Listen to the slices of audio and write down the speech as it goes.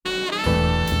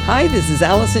Hi, this is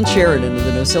Allison Sheridan of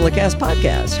the NosillaCast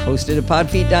podcast, hosted at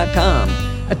podfeet.com,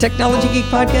 a technology geek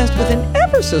podcast with an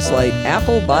ever-so-slight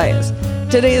Apple bias.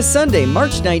 Today is Sunday,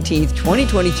 March 19th,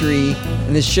 2023,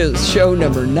 and this show's show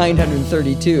number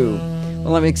 932.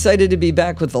 Well, I'm excited to be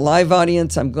back with the live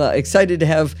audience. I'm excited to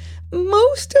have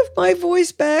most of my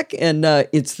voice back, and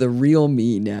it's the real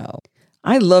me now.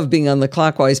 I love being on the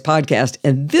Clockwise podcast,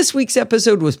 and this week's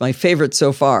episode was my favorite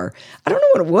so far. I don't know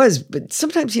what it was, but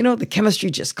sometimes, the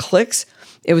chemistry just clicks.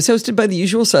 It was hosted by the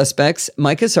usual suspects,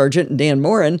 Micah Sargent and Dan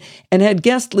Morin, and had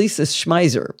guest Lisa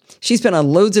Schmeiser. She's been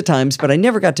on loads of times, but I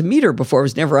never got to meet her before. I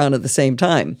was never on at the same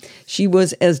time. She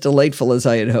was as delightful as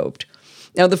I had hoped.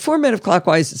 Now, the format of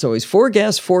Clockwise is always 4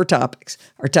 guests, 4 topics.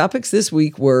 Our topics this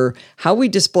week were how we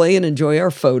display and enjoy our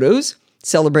photos,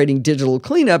 celebrating Digital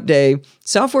Cleanup Day,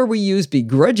 software we use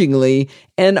begrudgingly,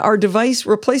 and our device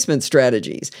replacement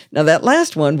strategies. Now, that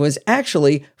last one was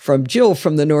actually from Jill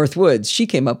from the North Woods. She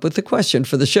came up with the question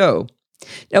for the show.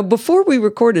 Now, before we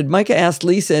recorded, Micah asked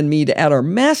Lisa and me to add our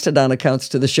Mastodon accounts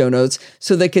to the show notes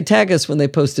so they could tag us when they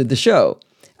posted the show.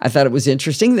 I thought it was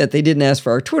interesting that they didn't ask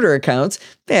for our Twitter accounts.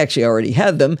 They actually already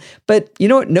had them. But you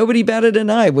know what? Nobody batted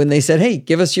an eye when they said, hey,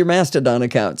 give us your Mastodon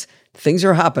accounts. Things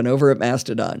are hopping over at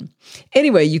Mastodon.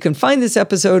 Anyway, you can find this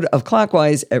episode of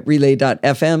Clockwise at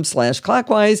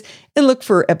relay.fm/clockwise and look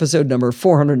for episode number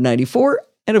 494.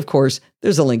 And of course,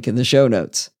 there's a link in the show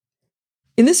notes.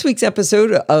 In this week's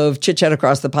episode of Chit Chat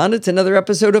Across the Pond, it's another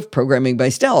episode of Programming by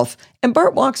Stealth. And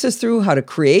Bart walks us through how to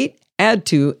create, add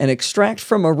to, and extract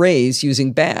from arrays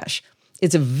using Bash.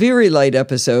 It's a very light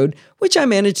episode, which I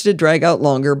managed to drag out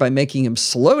longer by making him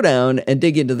slow down and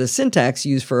dig into the syntax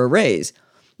used for arrays.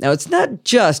 Now, it's not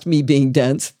just me being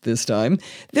dense this time.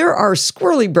 There are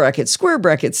squirrely brackets, square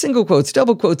brackets, single quotes,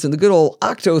 double quotes, and the good old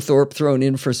octothorpe thrown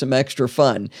in for some extra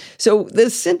fun. So the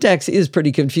syntax is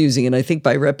pretty confusing, and I think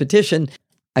by repetition,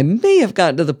 I may have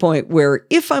gotten to the point where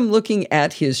if I'm looking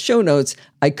at his show notes,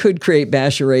 I could create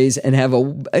bash arrays and have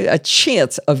a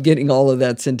chance of getting all of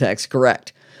that syntax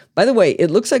correct. By the way, it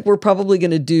looks like we're probably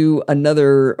going to do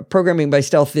another Programming by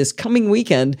Stealth this coming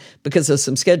weekend because of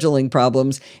some scheduling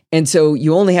problems. And so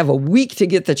you only have a week to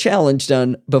get the challenge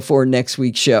done before next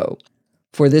week's show.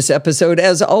 For this episode,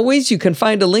 as always, you can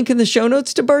find a link in the show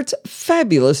notes to Bart's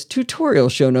fabulous tutorial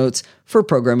show notes for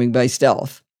Programming by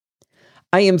Stealth.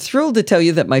 I am thrilled to tell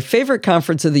you that my favorite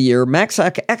conference of the year,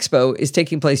 Macstock Expo, is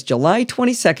taking place July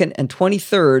 22nd and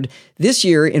 23rd this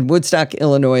year in Woodstock,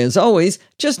 Illinois, as always,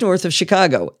 just north of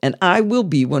Chicago, and I will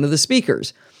be one of the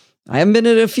speakers. I haven't been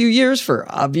in a few years for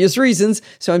obvious reasons,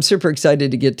 so I'm super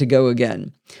excited to get to go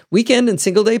again. Weekend and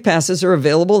single-day passes are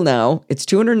available now. It's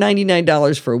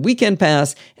 $299 for a weekend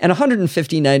pass and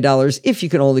 $159 if you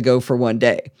can only go for one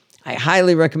day. I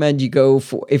highly recommend you go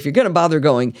for, if you're going to bother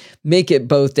going, make it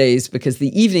both days because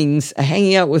the evenings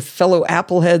hanging out with fellow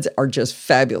Apple heads are just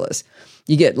fabulous.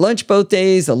 You get lunch both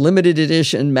days, a limited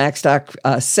edition Macstock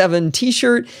 7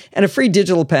 t-shirt, and a free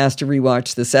digital pass to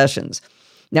rewatch the sessions.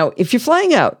 Now, if you're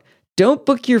flying out, don't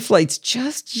book your flights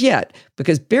just yet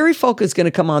because Barry Falk is going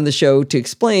to come on the show to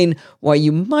explain why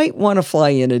you might want to fly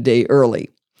in a day early.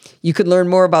 You can learn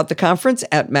more about the conference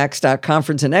at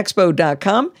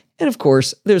macstockconferenceandexpo.com. And of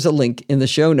course, there's a link in the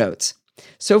show notes.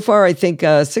 So far, I think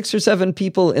 6 or 7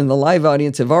 people in the live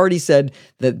audience have already said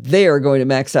that they are going to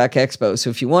Macstock Expo. So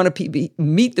if you want to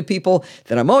meet the people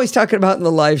that I'm always talking about in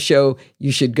the live show,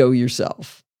 you should go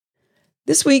yourself.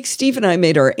 This week, Steve and I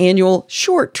made our annual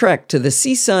short trek to the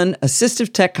CSUN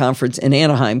Assistive Tech Conference in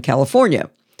Anaheim, California.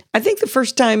 I think the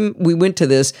first time we went to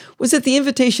this was at the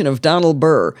invitation of Donald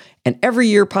Burr, and every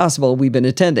year possible we've been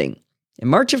attending. In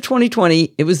March of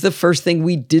 2020, it was the first thing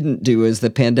we didn't do as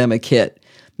the pandemic hit.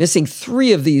 Missing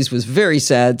 3 of these was very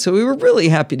sad, so we were really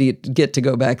happy to get to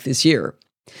go back this year.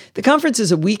 The conference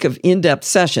is a week of in-depth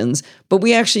sessions, but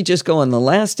we actually just go on the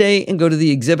last day and go to the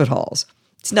exhibit halls.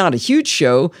 It's not a huge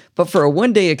show, but for a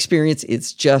one-day experience,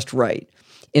 it's just right.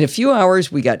 In a few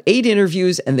hours, we got 8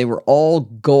 interviews, and they were all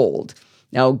gold.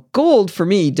 Now, gold for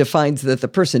me defines that the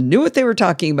person knew what they were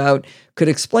talking about, could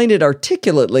explain it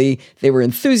articulately, they were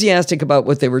enthusiastic about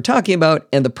what they were talking about,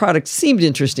 and the product seemed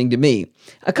interesting to me.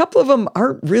 A couple of them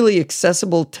aren't really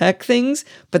accessible tech things,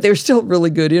 but they're still really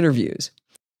good interviews.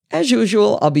 As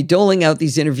usual, I'll be doling out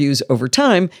these interviews over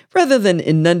time rather than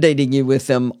inundating you with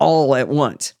them all at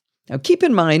once. Now, keep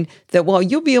in mind that while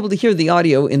you'll be able to hear the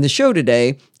audio in the show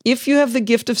today, if you have the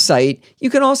gift of sight, you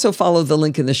can also follow the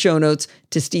link in the show notes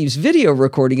to Steve's video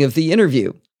recording of the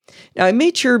interview. Now, I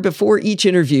made sure before each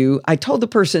interview, I told the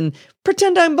person,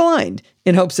 pretend I'm blind,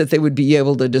 in hopes that they would be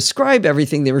able to describe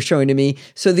everything they were showing to me,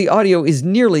 so the audio is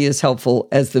nearly as helpful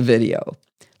as the video.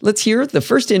 Let's hear the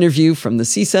first interview from the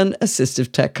CSUN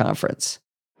Assistive Tech Conference.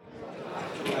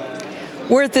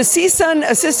 We're at the CSUN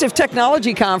Assistive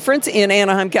Technology Conference in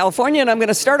Anaheim, California, and I'm going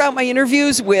to start out my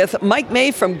interviews with Mike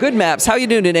May from GoodMaps. How are you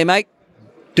doing today, Mike?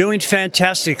 Doing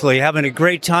fantastically, having a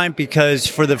great time because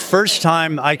for the first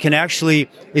time I can actually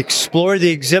explore the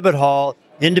exhibit hall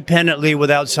independently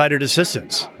with outside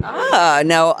assistance.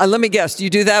 Now let me guess, do you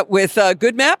do that with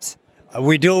GoodMaps?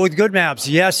 We do it with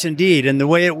GoodMaps, yes indeed. And the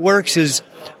way it works is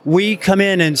we come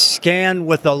in and scan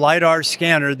with a LiDAR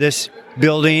scanner this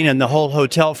building and the whole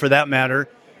hotel for that matter,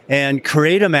 and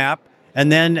create a map, and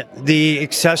then the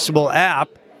accessible app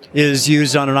is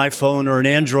used on an iPhone or an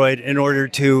Android in order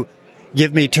to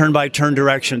give me turn-by-turn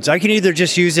directions. I can either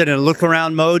just use it in a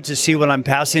look-around mode to see what I'm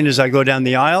passing as I go down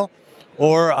the aisle,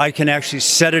 or I can actually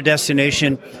set a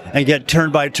destination and get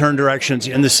turn-by-turn directions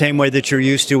in the same way that you're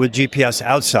used to with GPS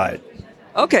outside.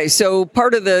 Okay, so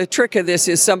part of the trick of this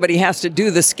is somebody has to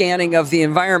do the scanning of the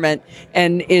environment,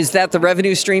 and is that the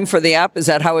revenue stream for the app? Is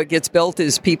that how it gets built?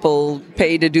 Is people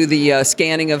pay to do the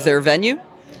scanning of their venue?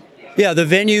 Yeah, the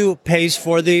venue pays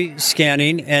for the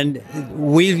scanning, and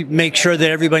we make sure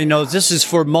that everybody knows this is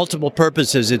for multiple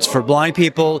purposes. It's for blind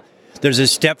people. There's a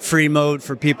step-free mode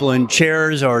for people in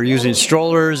chairs or using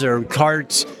strollers or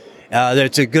carts.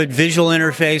 It's a good visual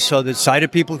interface so that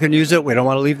sighted people can use it. We don't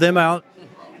want to leave them out.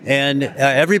 And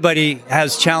everybody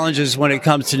has challenges when it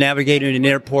comes to navigating in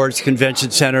airports,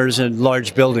 convention centers, and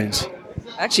large buildings.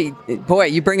 Actually, boy,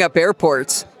 you bring up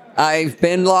airports. I've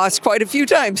been lost quite a few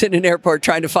times in an airport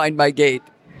trying to find my gate.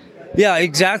 Yeah,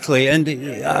 exactly. And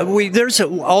there's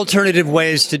alternative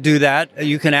ways to do that.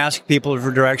 You can ask people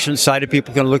for directions. Sighted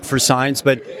people can look for signs.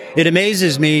 But it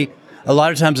amazes me, a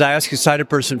lot of times I ask a sighted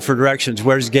person for directions.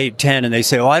 Where's gate 10? And they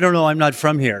say, oh, I don't know. I'm not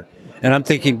from here. And I'm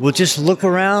thinking, well, just look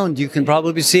around. You can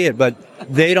probably see it. But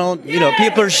they don't,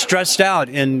 people are stressed out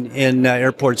in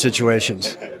airport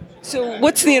situations. So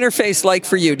what's the interface like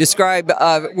for you? Describe,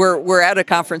 we're at a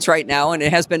conference right now, and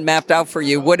it has been mapped out for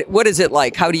you. What is it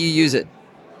like? How do you use it?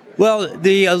 Well,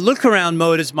 the look-around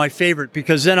mode is my favorite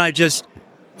because then I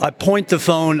point the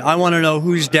phone. I want to know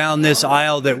who's down this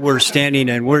aisle that we're standing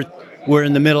in. We're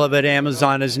in the middle of it.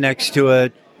 Amazon is next to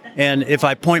it. And if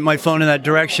I point my phone in that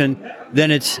direction, then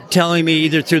it's telling me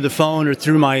either through the phone or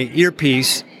through my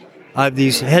earpiece. I have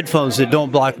these headphones that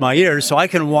don't block my ears, so I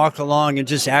can walk along and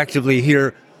just actively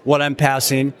hear what I'm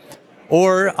passing.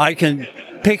 Or I can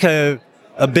pick a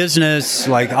business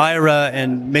like IRA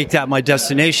and make that my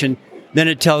destination. Then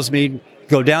it tells me,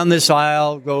 go down this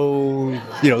aisle, go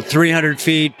 300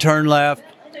 feet, turn left,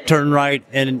 turn right,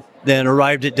 and then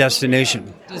arrived at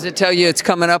destination. Does it tell you it's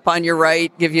coming up on your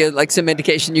right, give you like some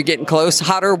indication you're getting close?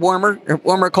 Hotter, warmer, or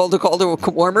warmer, colder,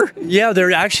 warmer? Yeah,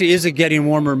 there actually is a getting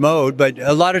warmer mode, but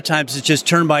a lot of times it's just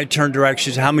turn-by-turn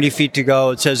directions, how many feet to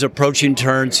go. It says approaching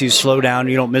turn, so you slow down,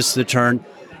 you don't miss the turn.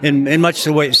 In much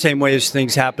the same way as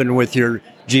things happen with your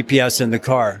GPS in the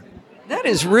car. That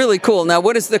is really cool. Now,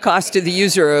 what is the cost to the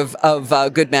user of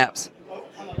GoodMaps?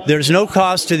 There's no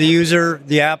cost to the user.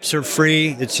 The apps are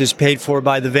free. It's just paid for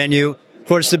by the venue. Of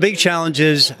course, the big challenge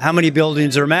is how many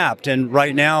buildings are mapped. And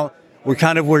right now, we're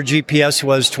kind of where GPS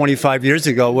was 25 years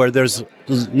ago, where there's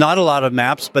not a lot of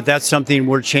maps, but that's something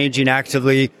we're changing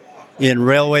actively in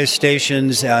railway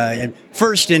stations, and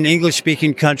first in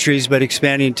English-speaking countries, but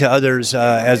expanding to others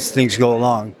as things go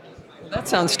along. That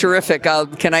sounds terrific.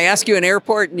 Can I ask you an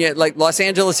airport, like Los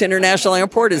Angeles International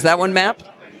Airport, is that one mapped?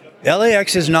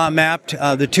 LAX is not mapped.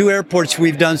 The two airports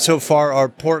we've done so far are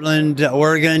Portland,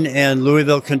 Oregon, and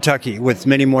Louisville, Kentucky, with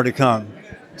many more to come.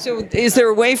 So is there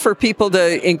a way for people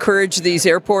to encourage these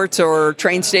airports or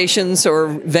train stations or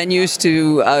venues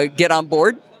to get on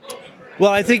board?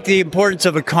 Well, I think the importance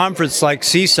of a conference like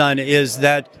CSUN is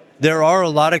that there are a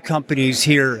lot of companies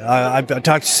here. I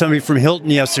talked to somebody from Hilton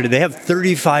yesterday. They have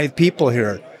 35 people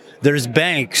here. There's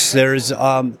banks, there's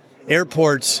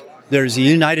airports, there's the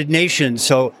United Nations.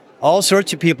 So all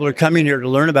sorts of people are coming here to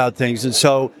learn about things. And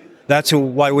so that's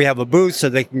why we have a booth, so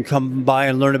they can come by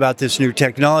and learn about this new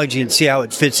technology and see how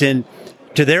it fits in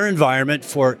to their environment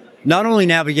for not only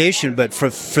navigation, but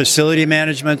for facility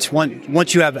management.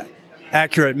 Once you have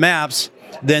accurate maps,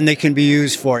 then they can be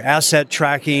used for asset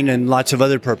tracking and lots of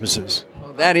other purposes.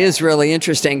 That is really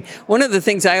interesting. One of the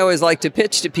things I always like to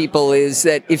pitch to people is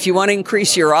that if you want to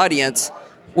increase your audience,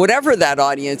 whatever that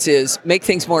audience is, make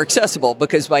things more accessible,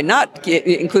 because by not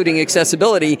including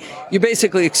accessibility, you're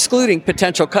basically excluding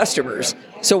potential customers.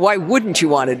 So why wouldn't you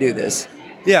want to do this?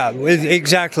 Yeah,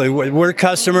 exactly. We're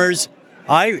customers.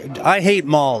 I hate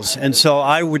malls, and so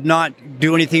I would not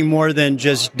do anything more than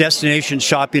just destination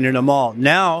shopping in a mall.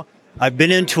 Now, I've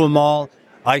been into a mall.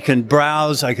 I can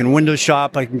browse, I can window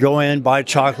shop, I can go in, buy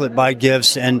chocolate, buy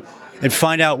gifts, and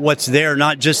find out what's there,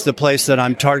 not just the place that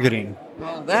I'm targeting.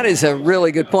 Well, that is a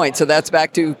really good point. So that's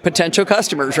back to potential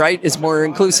customers, right? Is more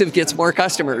inclusive, gets more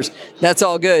customers. That's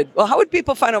all good. Well, how would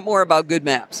people find out more about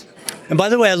GoodMaps? And by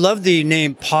the way, I love the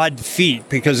name Pod Feet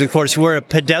because, of course, we're a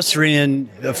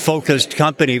pedestrian-focused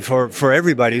company for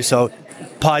everybody. So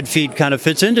Pod Feet kind of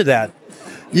fits into that.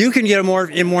 You can get more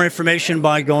information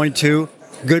by going to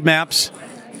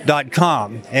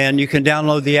GoodMaps.com, and you can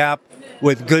download the app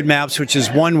with GoodMaps, which is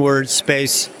one word,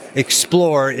 space,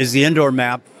 Explore is the indoor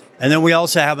map. And then we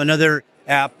also have another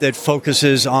app that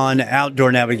focuses on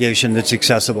outdoor navigation that's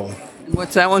accessible.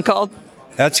 What's that one called?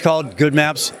 That's called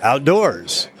GoodMaps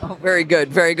Outdoors. Oh, very good,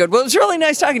 very good. Well, it was really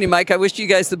nice talking to you, Mike. I wish you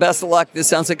guys the best of luck. This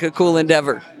sounds like a cool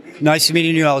endeavor. Nice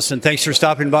meeting you, Allison. Thanks for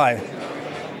stopping by.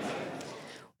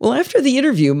 Well, after the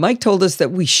interview, Mike told us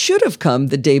that we should have come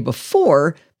the day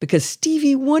before because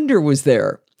Stevie Wonder was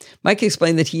there. Mike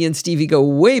explained that he and Stevie go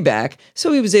way back,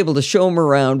 so he was able to show him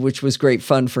around, which was great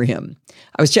fun for him.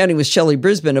 I was chatting with Shelley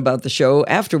Brisbane about the show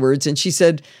afterwards, and she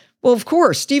said, well, of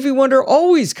course, Stevie Wonder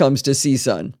always comes to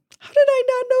CSUN. How did I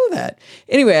not know that?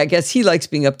 Anyway, I guess he likes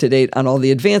being up to date on all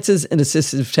the advances in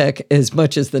assistive tech as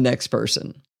much as the next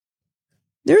person.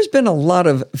 There's been a lot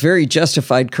of very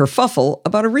justified kerfuffle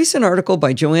about a recent article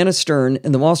by Joanna Stern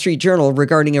in the Wall Street Journal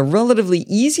regarding a relatively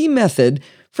easy method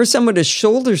for someone to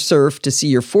shoulder surf to see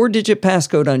your 4-digit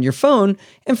passcode on your phone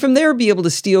and from there be able to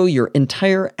steal your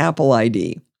entire Apple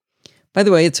ID. By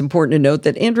the way, it's important to note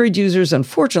that Android users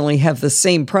unfortunately have the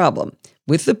same problem.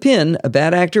 With the PIN, a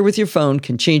bad actor with your phone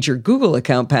can change your Google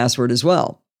account password as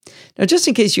well. Now, just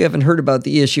in case you haven't heard about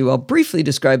the issue, I'll briefly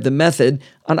describe the method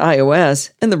on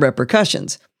iOS and the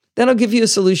repercussions. Then I'll give you a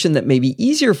solution that may be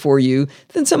easier for you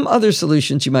than some other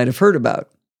solutions you might have heard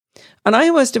about. On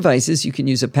iOS devices, you can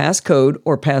use a passcode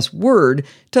or password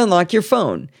to unlock your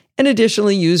phone, and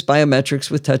additionally use biometrics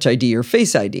with Touch ID or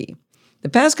Face ID. The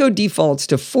passcode defaults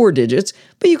to 4 digits,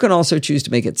 but you can also choose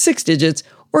to make it 6 digits,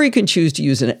 or you can choose to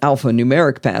use an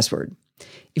alphanumeric password.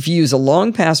 If you use a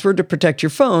long password to protect your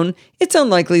phone, it's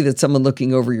unlikely that someone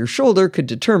looking over your shoulder could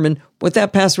determine what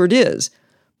that password is.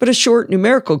 But a short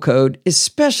numerical code,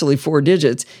 especially 4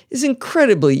 digits, is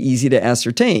incredibly easy to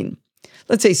ascertain.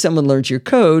 Let's say someone learns your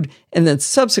code and then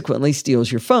subsequently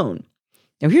steals your phone.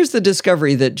 Now, here's the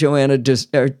discovery that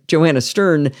Joanna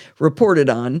Stern reported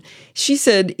on. She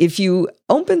said if you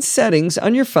open Settings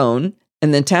on your phone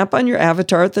and then tap on your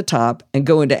avatar at the top and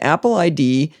go into Apple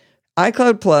ID,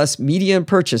 iCloud Plus, Media and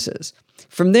Purchases.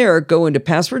 From there, go into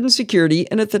Password and Security,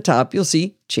 and at the top, you'll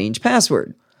see Change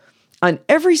Password. On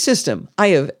every system I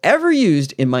have ever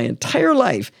used in my entire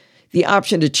life, the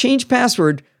option to change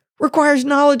password requires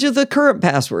knowledge of the current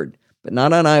password, but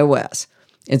not on iOS.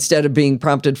 Instead of being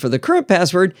prompted for the current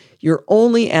password, you're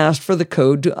only asked for the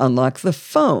code to unlock the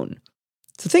phone.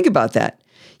 So think about that.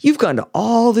 You've gone to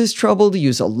all this trouble to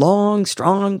use a long,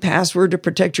 strong password to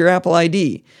protect your Apple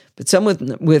ID, but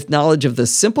someone with knowledge of the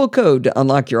simple code to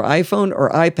unlock your iPhone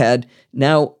or iPad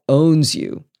now owns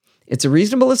you. It's a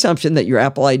reasonable assumption that your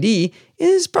Apple ID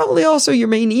is probably also your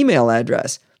main email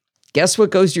address. Guess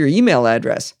what goes to your email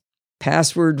address?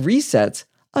 Password resets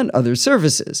on other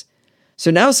services. So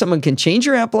now someone can change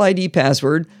your Apple ID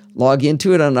password, log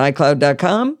into it on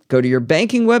iCloud.com, go to your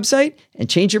banking website, and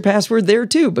change your password there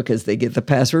too because they get the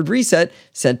password reset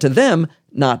sent to them,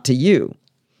 not to you.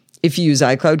 If you use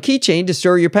iCloud Keychain to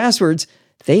store your passwords,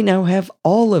 they now have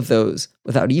all of those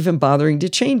without even bothering to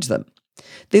change them.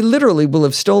 They literally will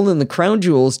have stolen the crown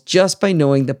jewels just by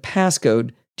knowing the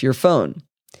passcode to your phone.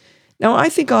 Now, I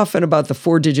think often about the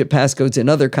 4-digit passcodes in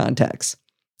other contexts.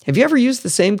 Have you ever used the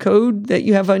same code that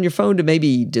you have on your phone to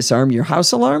maybe disarm your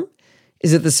house alarm?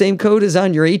 Is it the same code as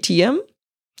on your ATM?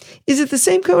 Is it the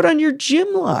same code on your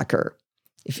gym locker?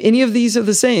 If any of these are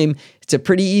the same, it's a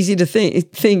pretty easy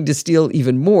thing to steal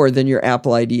even more than your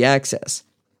Apple ID access.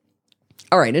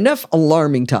 All right, enough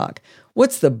alarming talk.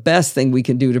 What's the best thing we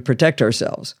can do to protect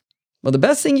ourselves? Well, the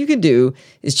best thing you can do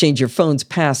is change your phone's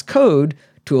passcode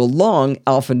to a long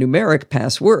alphanumeric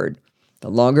password. The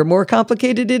longer, more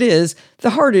complicated it is, the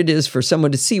harder it is for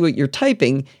someone to see what you're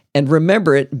typing and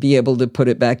remember it and be able to put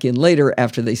it back in later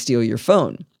after they steal your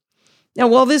phone. Now,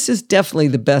 while this is definitely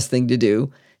the best thing to do,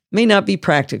 it may not be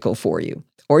practical for you,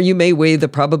 or you may weigh the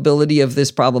probability of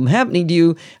this problem happening to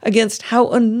you against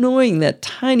how annoying that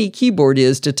tiny keyboard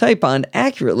is to type on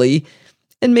accurately,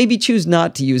 and maybe choose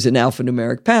not to use an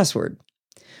alphanumeric password.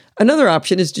 Another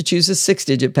option is to choose a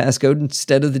 6-digit passcode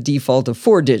instead of the default of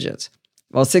 4 digits.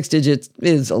 While 6 digits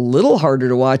is a little harder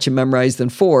to watch and memorize than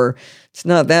 4, it's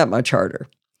not that much harder.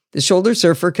 The shoulder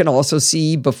surfer can also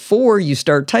see before you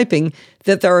start typing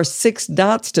that there are 6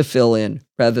 dots to fill in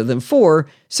rather than 4,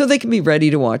 so they can be ready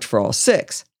to watch for all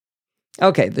 6.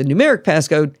 Okay, the numeric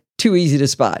passcode too easy to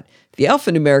spot. The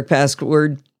alphanumeric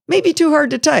password may be too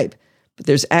hard to type, but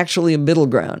there's actually a middle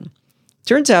ground.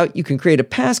 Turns out you can create a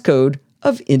passcode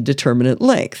of indeterminate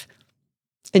length.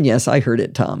 And yes, I heard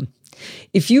it, Tom.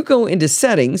 If you go into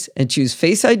Settings and choose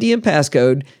Face ID and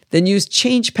Passcode, then use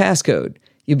Change Passcode.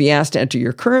 You'll be asked to enter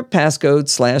your current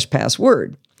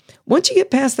passcode/password. Once you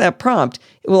get past that prompt,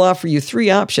 it will offer you three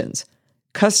options: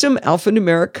 custom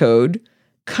alphanumeric code,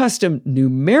 custom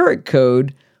numeric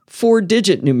code,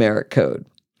 4-digit numeric code.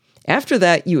 After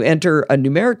that, you enter a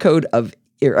numeric code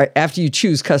after you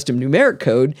choose custom numeric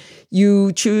code,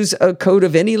 you choose a code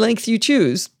of any length you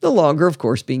choose, the longer, of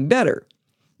course, being better.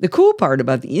 The cool part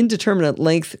about the indeterminate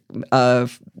length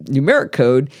of numeric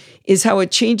code is how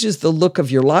it changes the look of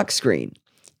your lock screen.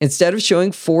 Instead of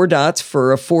showing 4 dots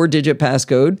for a 4-digit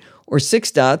passcode or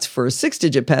 6 dots for a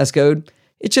 6-digit passcode,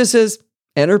 it just says,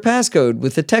 enter passcode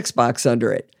with a text box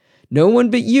under it. No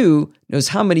one but you knows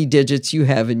how many digits you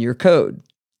have in your code.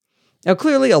 Now,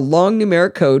 clearly, a long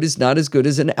numeric code is not as good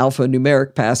as an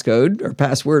alphanumeric passcode, or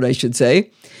password, I should say.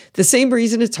 The same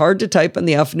reason it's hard to type on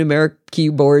the alphanumeric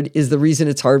keyboard is the reason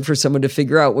it's hard for someone to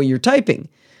figure out what you're typing.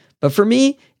 But for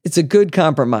me, it's a good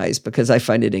compromise because I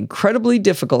find it incredibly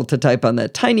difficult to type on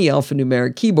that tiny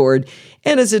alphanumeric keyboard,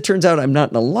 and as it turns out, I'm not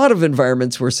in a lot of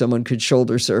environments where someone could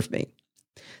shoulder surf me.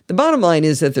 The bottom line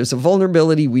is that there's a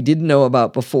vulnerability we didn't know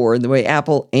about before in the way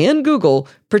Apple and Google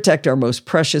protect our most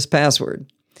precious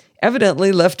password.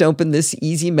 Evidently left open this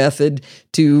easy method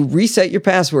to reset your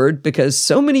password because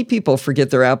so many people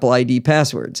forget their Apple ID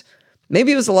passwords.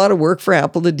 Maybe it was a lot of work for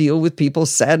Apple to deal with people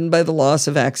saddened by the loss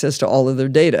of access to all of their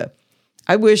data.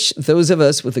 I wish those of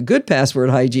us with a good password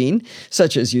hygiene,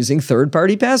 such as using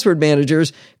third-party password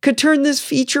managers, could turn this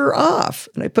feature off.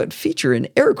 And I put feature in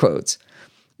air quotes.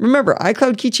 Remember,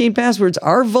 iCloud keychain passwords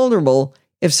are vulnerable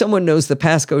if someone knows the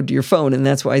passcode to your phone, and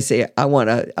that's why I say I want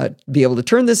to be able to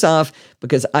turn this off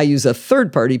because I use a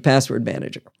third-party password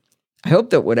manager. I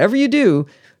hope that whatever you do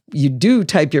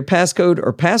type your passcode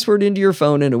or password into your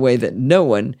phone in a way that no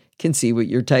one can see what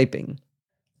you're typing.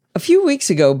 A few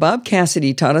weeks ago, Bob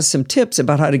Cassidy taught us some tips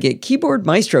about how to get Keyboard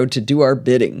Maestro to do our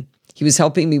bidding. He was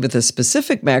helping me with a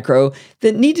specific macro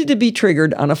that needed to be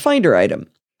triggered on a Finder item.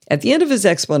 At the end of his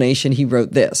explanation, he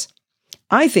wrote this: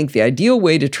 I think the ideal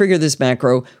way to trigger this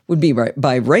macro would be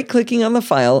by right-clicking on the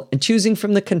file and choosing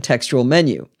from the contextual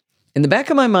menu. In the back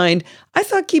of my mind, I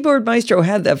thought Keyboard Maestro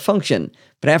had that function,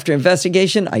 but after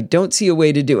investigation, I don't see a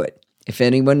way to do it. If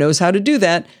anyone knows how to do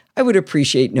that, I would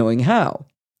appreciate knowing how.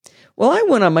 Well, I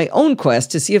went on my own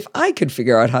quest to see if I could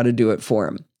figure out how to do it for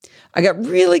him. I got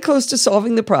really close to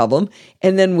solving the problem,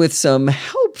 and then with some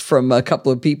help from a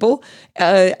couple of people,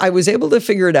 I was able to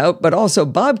figure it out, but also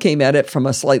Bob came at it from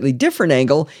a slightly different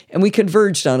angle, and we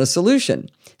converged on a solution.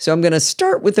 So I'm going to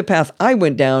start with the path I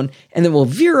went down, and then we'll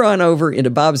veer on over into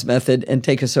Bob's method and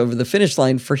take us over the finish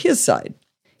line for his side.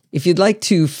 If you'd like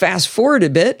to fast forward a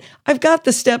bit, I've got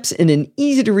the steps in an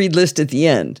easy-to-read list at the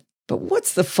end. But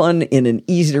what's the fun in an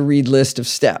easy-to-read list of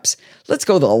steps? Let's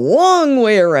go the long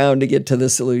way around to get to the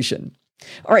solution.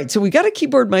 All right, so we got a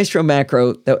Keyboard Maestro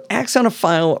macro that acts on a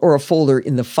file or a folder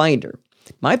in the Finder.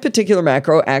 My particular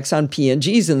macro acts on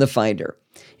PNGs in the Finder.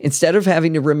 Instead of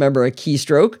having to remember a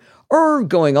keystroke or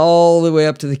going all the way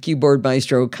up to the Keyboard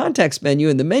Maestro context menu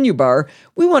in the menu bar,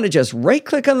 we want to just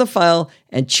right-click on the file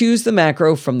and choose the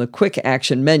macro from the Quick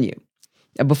Action menu.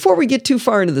 Now, before we get too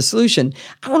far into the solution,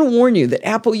 I want to warn you that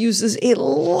Apple uses a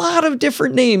lot of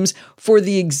different names for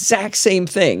the exact same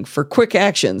thing, for quick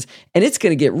actions, and it's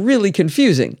going to get really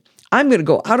confusing. I'm going to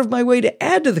go out of my way to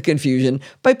add to the confusion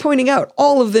by pointing out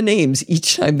all of the names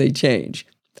each time they change.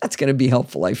 That's going to be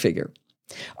helpful, I figure.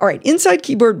 All right, inside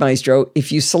Keyboard Maestro,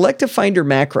 if you select a Finder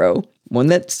macro, one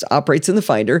that operates in the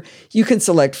Finder, you can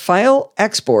select File,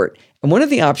 Export, and one of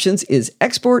the options is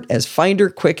Export as Finder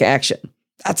Quick Action.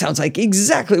 That sounds like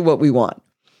exactly what we want.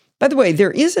 By the way, there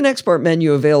is an export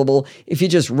menu available if you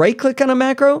just right-click on a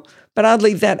macro, but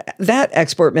oddly, that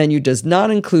export menu does not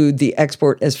include the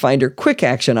Export as Finder Quick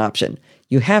Action option.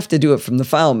 You have to do it from the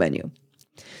File menu.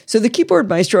 So the Keyboard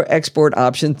Maestro export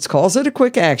option calls it a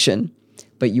quick action,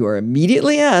 but you are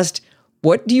immediately asked,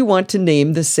 what do you want to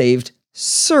name the saved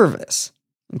service?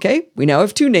 Okay, we now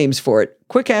have two names for it,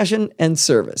 Quick Action and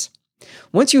Service.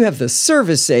 Once you have the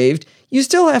service saved, you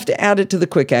still have to add it to the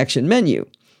Quick Action menu.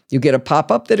 You get a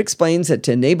pop-up that explains that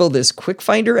to enable this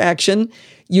Finder Quick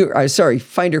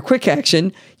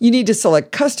Action, you need to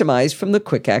select Customize from the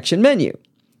Quick Action menu.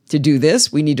 To do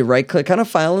this, we need to right-click on a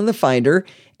file in the Finder,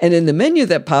 and in the menu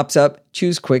that pops up,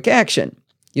 choose Quick Action.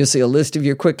 You'll see a list of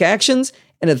your quick actions,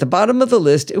 and at the bottom of the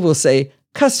list, it will say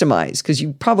Customize, because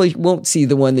you probably won't see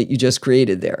the one that you just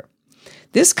created there.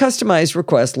 This customized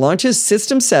request launches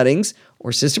system settings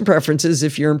or system preferences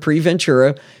if you're in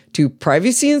pre-Ventura to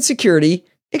privacy and security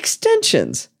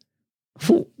extensions.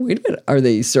 Wait a minute. Are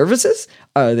they services?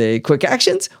 Are they quick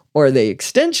actions? Or are they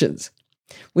extensions?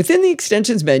 Within the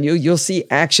extensions menu, you'll see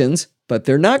actions, but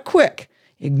they're not quick.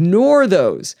 Ignore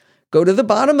those. Go to the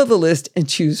bottom of the list and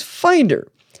choose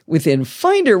Finder. Within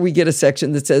Finder, we get a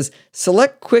section that says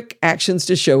select quick actions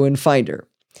to show in Finder.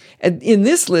 And in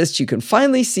this list, you can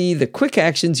finally see the quick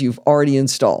actions you've already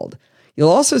installed. You'll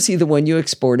also see the one you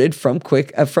exported from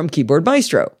Keyboard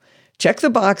Maestro. Check the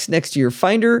box next to your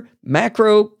Finder,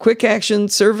 macro, quick action,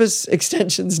 service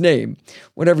extension's name,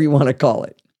 whatever you want to call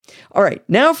it. All right,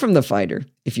 now from the Finder,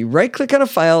 if you right-click on a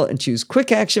file and choose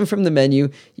Quick Action from the menu,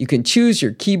 you can choose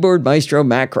your Keyboard Maestro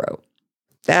macro.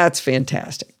 That's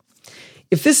fantastic.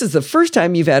 If this is the first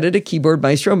time you've added a Keyboard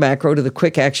Maestro macro to the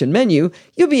Quick Action menu,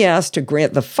 you'll be asked to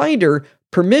grant the Finder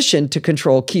permission to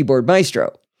control Keyboard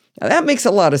Maestro. Now that makes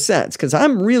a lot of sense because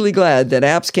I'm really glad that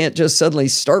apps can't just suddenly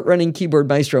start running Keyboard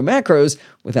Maestro macros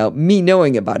without me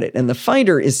knowing about it, and the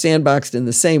Finder is sandboxed in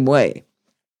the same way.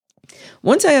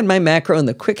 Once I had my macro in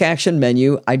the Quick Action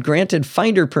menu, I'd granted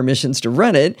Finder permissions to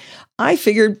run it. I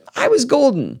figured I was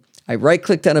golden. I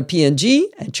right-clicked on a PNG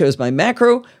and chose my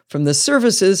macro from the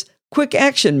Services Quick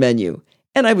Action menu,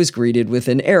 and I was greeted with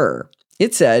an error.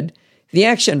 It said, the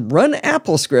action Run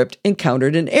Apple script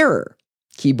encountered an error.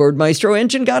 Keyboard Maestro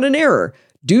engine got an error.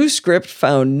 Do script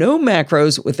found no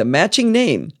macros with a matching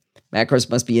name. Macros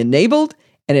must be enabled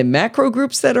and in macro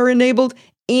groups that are enabled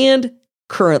and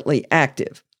currently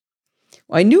active.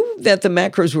 Well, I knew that the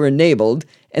macros were enabled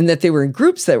and that they were in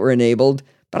groups that were enabled,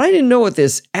 but I didn't know what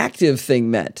this active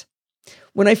thing meant.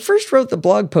 When I first wrote the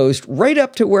blog post right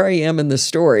up to where I am in the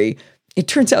story, it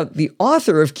turns out the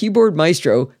author of Keyboard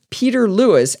Maestro, Peter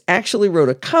Lewis, actually wrote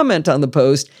a comment on the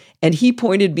post, and he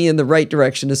pointed me in the right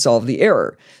direction to solve the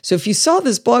error. So if you saw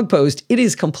this blog post, it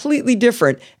is completely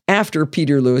different after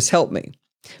Peter Lewis helped me.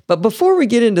 But before we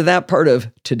get into that part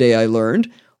of Today I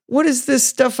Learned, what is this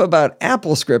stuff about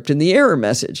AppleScript in the error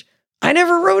message? I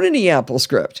never wrote any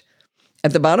AppleScript.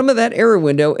 At the bottom of that error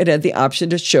window, it had the option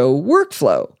to show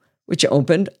workflow, which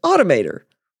opened Automator.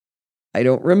 I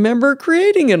don't remember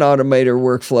creating an Automator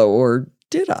workflow, or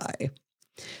did I?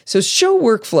 So Show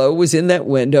Workflow was in that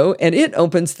window, and it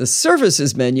opens the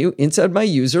Services menu inside my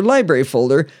User Library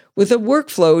folder with a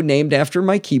workflow named after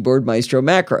my Keyboard Maestro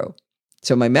macro.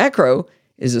 So my macro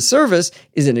is a service,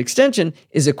 is an extension,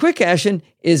 is a quick action,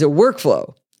 is a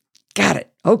workflow. Got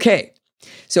it. Okay.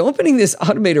 So opening this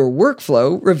Automator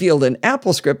workflow revealed an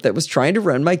AppleScript that was trying to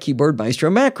run my Keyboard Maestro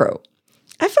macro.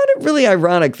 I found it really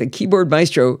ironic that Keyboard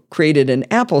Maestro created an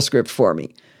AppleScript for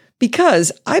me,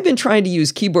 because I've been trying to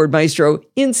use Keyboard Maestro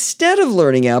instead of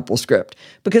learning AppleScript,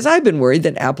 because I've been worried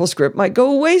that AppleScript might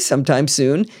go away sometime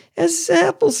soon, as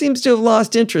Apple seems to have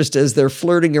lost interest as they're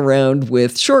flirting around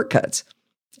with shortcuts.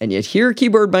 And yet here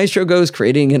Keyboard Maestro goes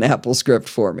creating an AppleScript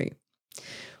for me.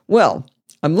 Well,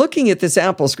 I'm looking at this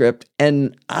AppleScript,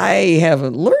 and I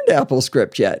haven't learned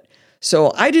AppleScript yet.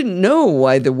 So I didn't know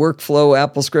why the workflow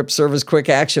AppleScript service quick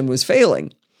action was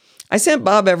failing. I sent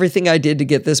Bob everything I did to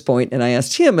get this point, and I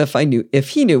asked him if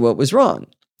he knew what was wrong.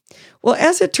 Well,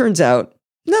 as it turns out,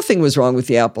 nothing was wrong with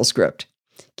the AppleScript.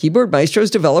 Keyboard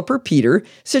Maestro's developer, Peter,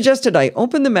 suggested I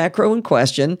open the macro in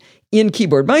question in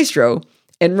Keyboard Maestro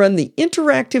and run the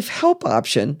interactive help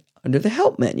option under the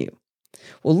help menu.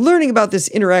 Well, learning about this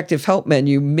interactive help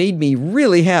menu made me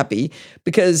really happy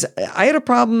because I had a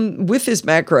problem with this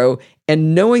macro,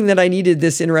 and knowing that I needed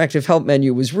this interactive help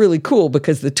menu was really cool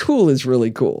because the tool is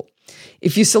really cool.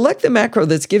 If you select the macro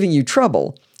that's giving you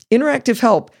trouble, interactive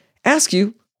help asks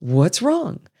you what's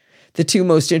wrong. The two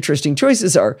most interesting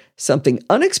choices are something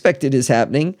unexpected is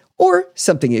happening or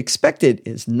something expected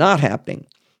is not happening.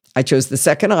 I chose the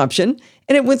second option,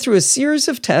 and it went through a series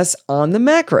of tests on the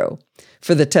macro.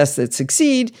 For the tests that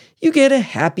succeed, you get a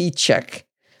happy check.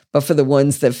 But for the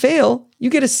ones that fail, you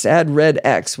get a sad red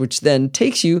X, which then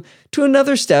takes you to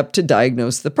another step to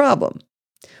diagnose the problem.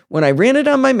 When I ran it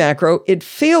on my macro, it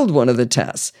failed one of the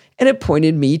tests, and it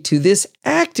pointed me to this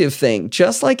active thing,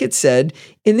 just like it said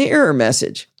in the error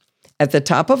message. At the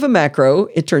top of a macro,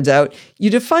 it turns out you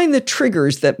define the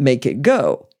triggers that make it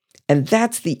go. And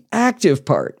that's the active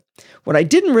part. What I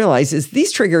didn't realize is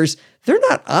these triggers, they're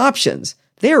not options.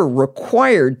 They are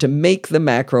required to make the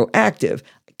macro active.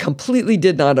 I completely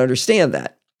did not understand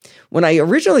that. When I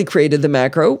originally created the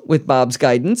macro with Bob's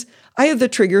guidance, I had the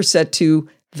trigger set to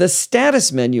the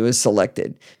status menu is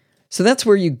selected. So that's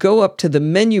where you go up to the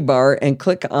menu bar and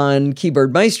click on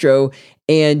Keyboard Maestro,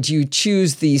 and you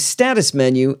choose the status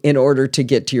menu in order to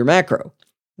get to your macro.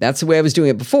 That's the way I was doing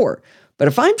it before. But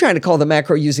if I'm trying to call the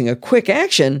macro using a quick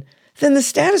action, then the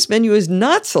status menu is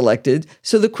not selected,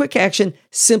 so the quick action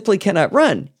simply cannot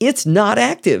run. It's not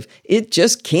active. It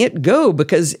just can't go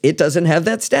because it doesn't have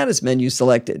that status menu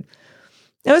selected.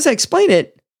 Now, as I explain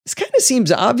it, this kind of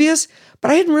seems obvious, but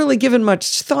I hadn't really given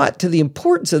much thought to the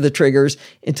importance of the triggers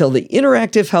until the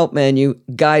interactive help menu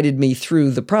guided me through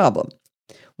the problem.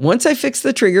 Once I fixed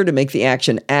the trigger to make the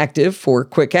action active for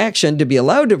quick action to be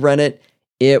allowed to run it,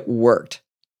 it worked.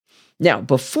 Now,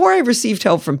 before I received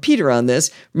help from Peter on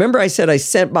this, remember I said I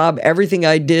sent Bob everything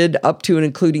I did up to and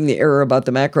including the error about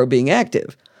the macro being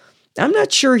active. I'm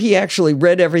not sure he actually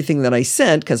read everything that I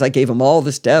sent because I gave him all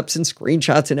the steps and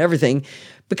screenshots and everything,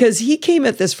 because he came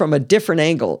at this from a different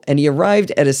angle and he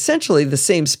arrived at essentially the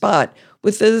same spot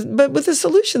but with a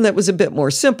solution that was a bit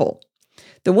more simple.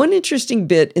 The one interesting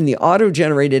bit in the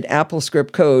auto-generated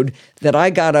AppleScript code that I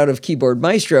got out of Keyboard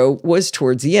Maestro was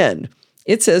towards the end.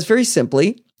 It says very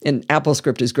simply, and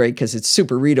AppleScript is great because it's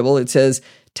super readable, it says,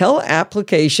 tell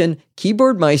application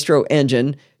Keyboard Maestro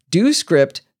engine do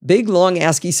script big long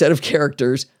ASCII set of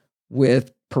characters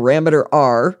with parameter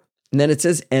R, and then it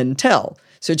says end tell.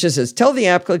 So it just says, tell the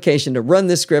application to run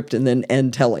this script and then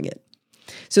end telling it.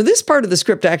 So this part of the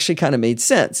script actually kind of made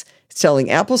sense. It's telling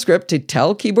AppleScript to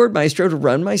tell Keyboard Maestro to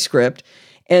run my script,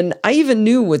 and I even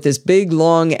knew what this big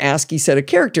long ASCII set of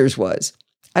characters was.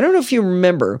 I don't know if you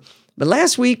remember, but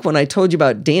last week when I told you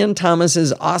about Dan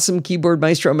Thomas's awesome Keyboard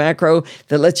Maestro macro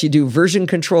that lets you do version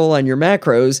control on your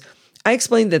macros, I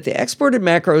explained that the exported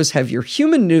macros have your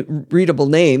human readable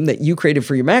name that you created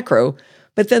for your macro,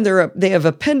 but then they have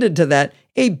appended to that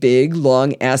a big,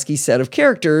 long ASCII set of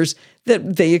characters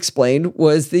that they explained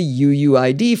was the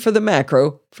UUID for the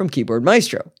macro from Keyboard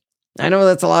Maestro. I know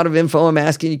that's a lot of info I'm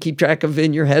asking you to keep track of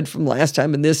in your head from last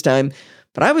time and this time,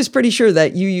 but I was pretty sure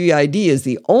that UUID is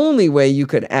the only way you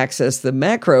could access the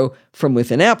macro from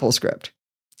within AppleScript.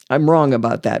 I'm wrong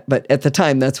about that, but at the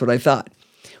time, that's what I thought.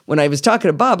 When I was talking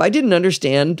to Bob, I didn't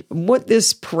understand what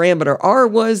this parameter R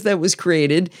was that was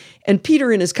created, and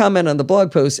Peter in his comment on the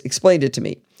blog post explained it to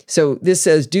me. So this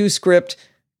says do script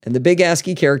and the big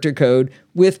ASCII character code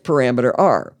with parameter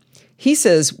R. He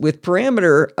says with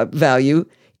parameter value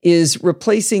is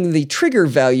replacing the trigger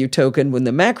value token when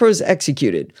the macro is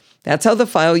executed. That's how the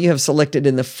file you have selected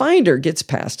in the Finder gets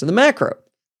passed to the macro.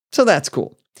 So that's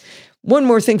cool. One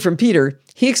more thing from Peter,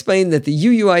 he explained that the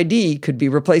UUID could be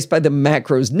replaced by the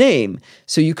macro's name,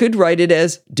 so you could write it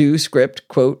as do script,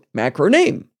 quote, macro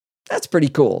name. That's pretty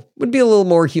cool. Would be a little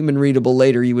more human readable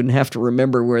later. You wouldn't have to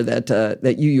remember where that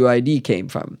UUID came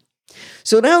from.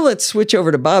 So now let's switch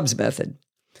over to Bob's method.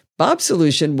 Bob's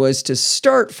solution was to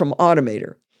start from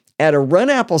Automator, add a run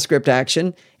AppleScript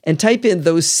action, and type in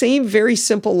those same very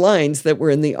simple lines that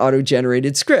were in the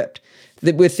auto-generated script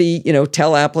with the,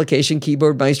 tell application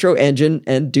Keyboard Maestro engine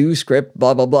and do script,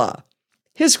 blah, blah, blah.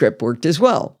 His script worked as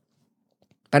well.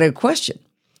 But I had a question.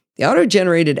 The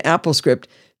auto-generated AppleScript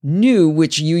knew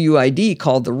which UUID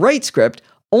called the right script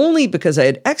only because I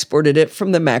had exported it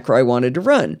from the macro I wanted to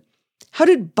run. How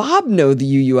did Bob know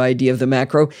the UUID of the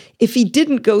macro if he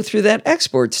didn't go through that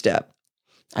export step?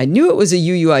 I knew it was a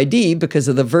UUID because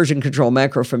of the version control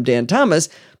macro from Dan Thomas,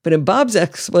 but in Bob's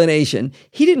explanation,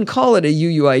 he didn't call it a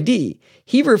UUID.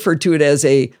 He referred to it as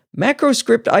a macro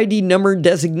script ID number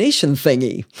designation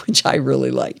thingy, which I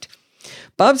really liked.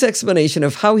 Bob's explanation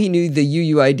of how he knew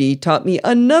the UUID taught me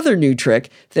another new trick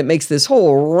that makes this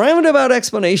whole roundabout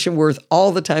explanation worth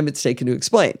all the time it's taken to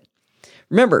explain.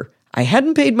 Remember, I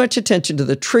hadn't paid much attention to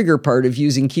the trigger part of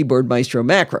using Keyboard Maestro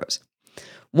macros.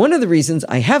 One of the reasons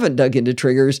I haven't dug into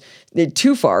triggers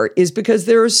too far is because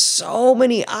there are so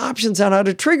many options on how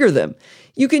to trigger them.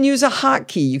 You can use a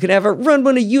hotkey. You can have it run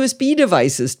when a USB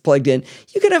device is plugged in.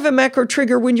 You can have a macro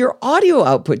trigger when your audio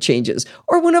output changes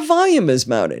or when a volume is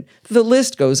mounted. The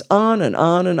list goes on and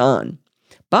on and on.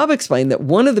 Bob explained that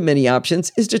one of the many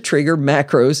options is to trigger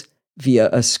macros via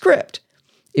a script.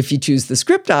 If you choose the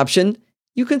script option,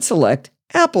 you can select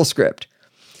AppleScript.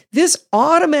 This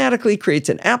automatically creates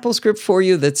an AppleScript for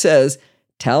you that says,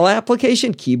 tell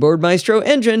application Keyboard Maestro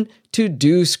engine to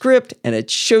do script, and it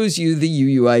shows you the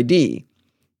UUID.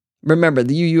 Remember,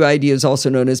 the UUID is also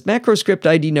known as macro script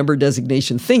ID number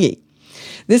designation thingy.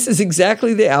 This is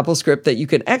exactly the AppleScript that you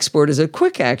can export as a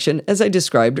quick action, as I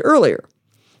described earlier.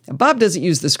 Now, Bob doesn't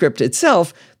use the script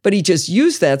itself, but he just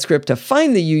used that script to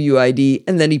find the UUID,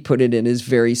 and then he put it in his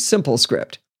very simple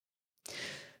script.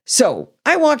 So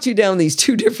I walked you down these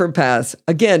two different paths,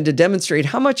 again, to demonstrate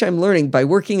how much I'm learning by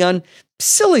working on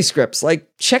silly scripts like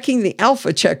checking the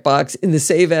alpha checkbox in the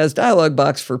Save As dialog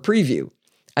box for preview.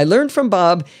 I learned from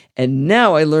Bob, and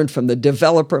now I learned from the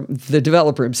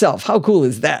developer himself. How cool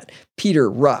is that? Peter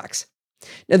rocks.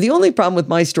 Now, the only problem with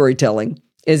my storytelling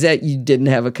is that you didn't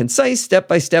have a concise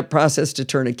step-by-step process to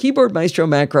turn a Keyboard Maestro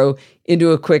macro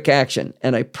into a quick action,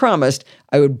 and I promised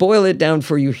I would boil it down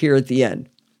for you here at the end.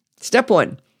 Step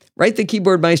 1, write the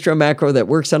Keyboard Maestro macro that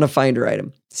works on a Finder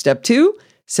item. Step 2,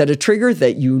 set a trigger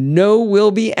that you know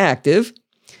will be active.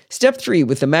 Step 3,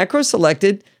 with the macro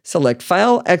selected, select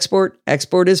File, Export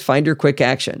as Finder Quick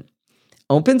Action.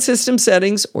 Open System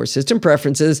Settings or System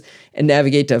Preferences and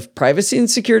navigate to Privacy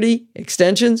and Security,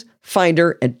 Extensions,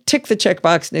 Finder, and tick the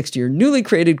checkbox next to your newly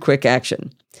created quick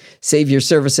action. Save your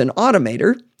service in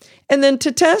Automator, and then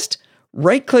to test,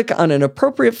 right-click on an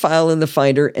appropriate file in the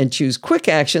Finder and choose Quick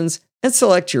Actions and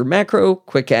select your macro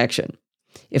quick action.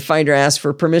 If Finder asks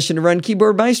for permission to run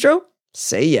Keyboard Maestro,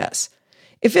 say yes.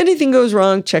 If anything goes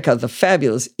wrong, check out the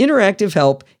fabulous interactive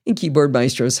help in Keyboard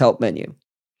Maestro's help menu.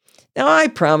 Now, I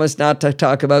promise not to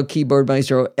talk about Keyboard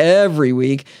Maestro every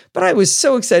week, but I was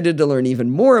so excited to learn even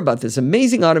more about this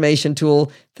amazing automation tool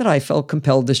that I felt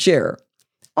compelled to share.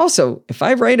 Also, if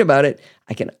I write about it,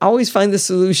 I can always find the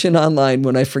solution online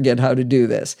when I forget how to do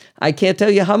this. I can't tell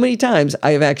you how many times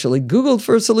I have actually Googled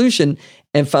for a solution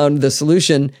and found the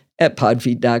solution at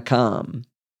podfeet.com.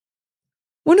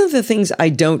 One of the things I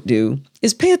don't do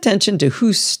is pay attention to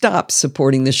who stops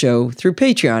supporting the show through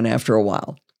Patreon after a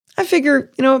while. I figure,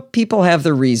 people have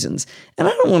their reasons, and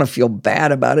I don't want to feel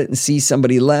bad about it and see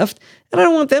somebody left, and I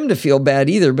don't want them to feel bad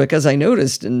either because I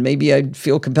noticed and maybe I'd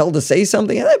feel compelled to say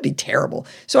something, and that'd be terrible.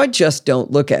 So I just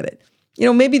don't look at it.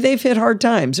 Maybe they've hit hard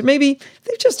times, or maybe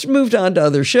they've just moved on to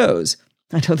other shows.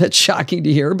 I know that's shocking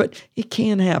to hear, but it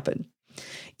can happen.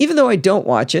 Even though I don't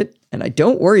watch it, and I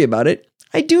don't worry about it,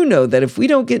 I do know that if we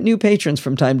don't get new patrons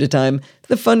from time to time,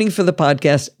 the funding for the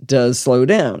podcast does slow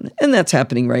down, and that's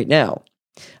happening right now.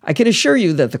 I can assure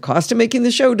you that the cost of making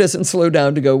the show doesn't slow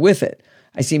down to go with it.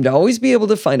 I seem to always be able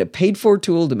to find a paid-for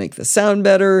tool to make the sound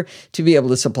better, to be able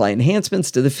to supply enhancements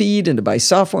to the feed, and to buy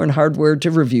software and hardware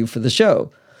to review for the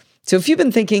show. So if you've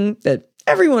been thinking that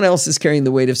everyone else is carrying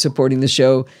the weight of supporting the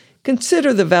show,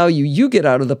 consider the value you get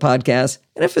out of the podcast,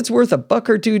 and if it's worth $1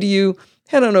 or $2 to you,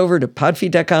 head on over to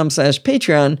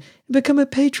podfeet.com/Patreon and become a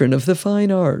patron of the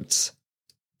fine arts.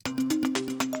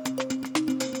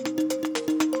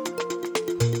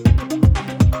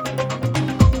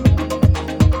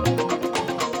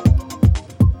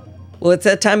 Well, it's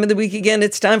that time of the week again.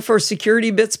 It's time for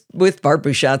Security Bits with Bart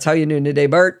Busschots. How are you doing today,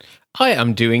 Bart? I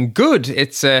am doing good.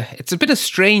 It's a bit of a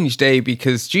strange day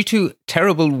because due to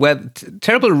terrible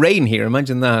rain here,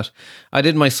 imagine that. I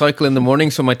did my cycle in the morning,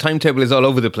 so my timetable is all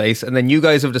over the place. And then you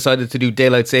guys have decided to do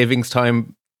daylight savings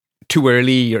time too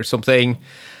early or something.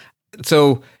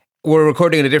 So we're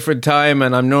recording at a different time,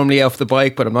 and I'm normally off the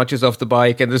bike, but I'm not just off the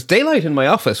bike. And there's daylight in my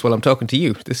office while I'm talking to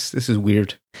you. This is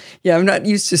weird. Yeah, I'm not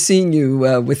used to seeing you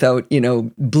without,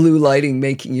 blue lighting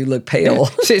making you look pale.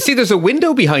 See, there's a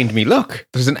window behind me. Look,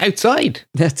 there's an outside.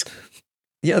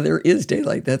 There is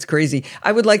daylight. That's crazy.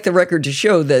 I would like the record to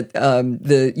show that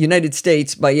the United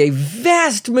States, by a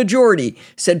vast majority,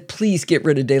 said, please get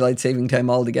rid of daylight saving time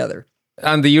altogether.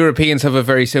 And the Europeans have a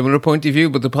very similar point of view,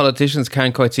 but the politicians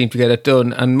can't quite seem to get it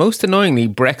done. And most annoyingly,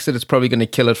 Brexit is probably going to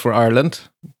kill it for Ireland,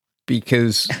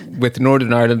 because with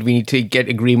Northern Ireland, we need to get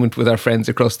agreement with our friends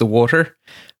across the water.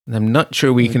 And I'm not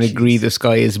sure we can agree the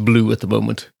sky is blue at the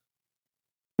moment.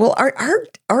 Well,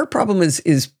 our problem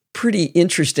is pretty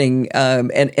interesting,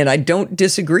 and I don't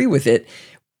disagree with it.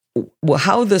 Well,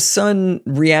 how the sun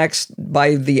reacts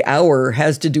by the hour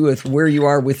has to do with where you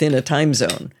are within a time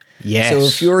zone. Yes. So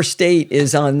if your state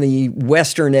is on the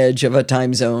western edge of a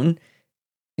time zone,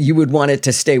 you would want it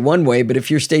to stay one way. But if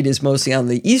your state is mostly on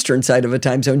the eastern side of a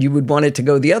time zone, you would want it to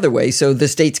go the other way. So the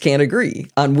states can't agree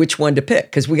on which one to pick,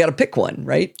 because we got to pick one,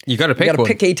 right? You got to pick one. We got to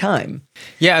pick a time.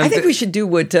 Yeah, I think we should do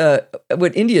what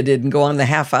India did and go on the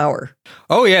half hour.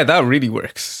 Oh yeah, that really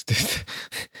works.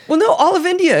 Well, no, all of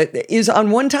India is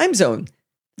on one time zone.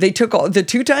 They took all the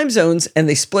two time zones and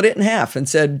they split it in half and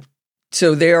said,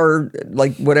 so they are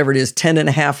like whatever it is, 10 and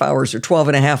a half hours or 12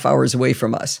 and a half hours away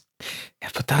from us. Yeah,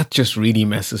 but that just really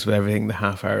messes with everything, the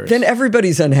half hours. Then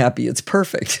everybody's unhappy. It's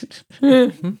perfect.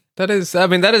 That is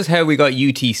how we got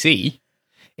UTC.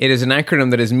 It is an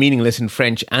acronym that is meaningless in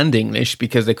French and English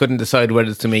because they couldn't decide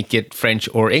whether to make it French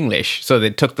or English. So they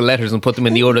took the letters and put them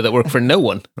in the order that worked for no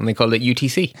one, and they called it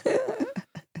UTC.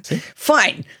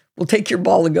 Fine. We'll take your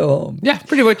ball and go home. Yeah,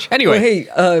 pretty much. Anyway.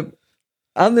 Well, hey,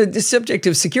 on the subject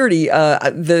of security,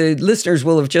 the listeners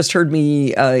will have just heard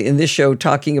me in this show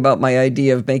talking about my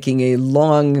idea of making a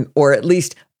long, or at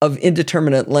least of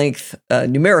indeterminate length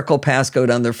numerical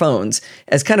passcode on their phones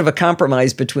as kind of a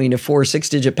compromise between a 4 or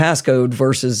 6-digit passcode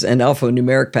versus an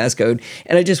alphanumeric passcode.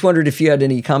 And I just wondered if you had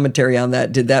any commentary on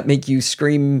that. Did that make you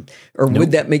scream, or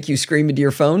would that make you scream into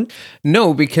your phone?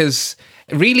 No, because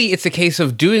really it's a case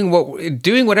of doing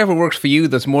whatever works for you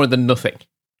that's more than nothing.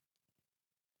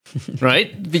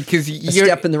 Right? Because you're a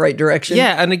step in the right direction.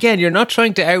 Yeah, and again, you're not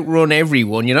trying to outrun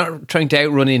everyone. You're not trying to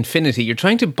outrun infinity. You're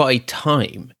trying to buy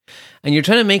time. And you're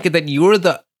trying to make it that you're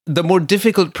the more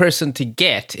difficult person to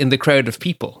get in the crowd of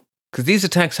people. Because these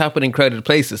attacks happen in crowded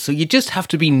places. So you just have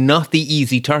to be not the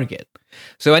easy target.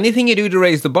 So anything you do to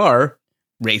raise the bar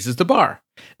raises the bar.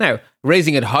 Now,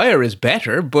 raising it higher is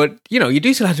better, but you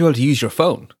do still have to be able to use your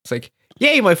phone. It's like,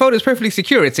 yay, my phone is perfectly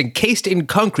secure. It's encased in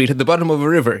concrete at the bottom of a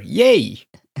river. Yay.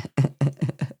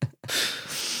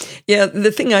 Yeah,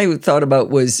 the thing I thought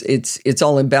about was it's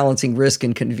all in balancing risk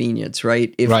and convenience,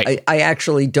 right? If right. I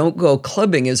actually don't go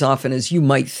clubbing as often as you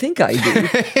might think I do.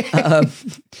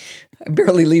 I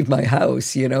barely leave my house,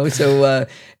 so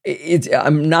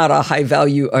I'm not a high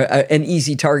value, an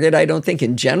easy target, I don't think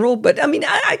in general. But I mean,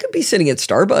 I could be sitting at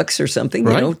Starbucks or something,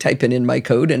 right. Typing in my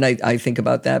code, and I think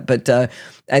about that. But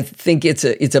I think it's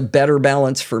a better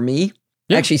balance for me.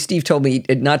 Yeah. Actually, Steve told me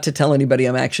not to tell anybody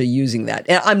I'm actually using that.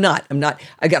 And I'm not.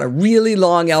 I got a really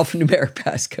long alphanumeric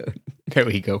passcode. There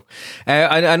we go.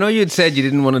 I know you'd said you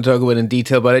didn't want to talk about it in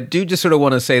detail, but I do just sort of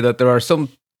want to say that there are some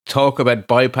talk about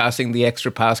bypassing the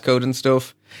extra passcode and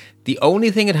stuff. The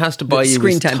only thing it has to buy you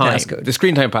is time. Passcode. The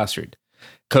screen time password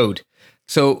code.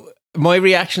 So my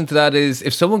reaction to that is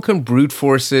if someone can brute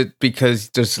force it because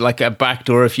there's like a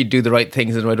backdoor, if you do the right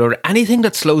things in the right order, anything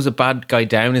that slows a bad guy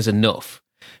down is enough.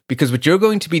 Because what you're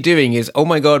going to be doing is, oh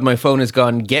my God, my phone is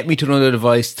gone. Get me to another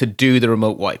device to do the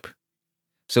remote wipe.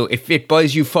 So if it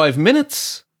buys you 5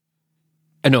 minutes,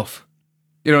 enough.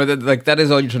 That is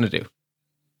all you're trying to do.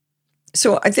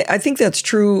 So I think that's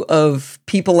true of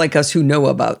people like us who know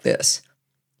about this.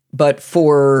 But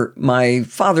for my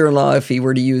father-in-law, if he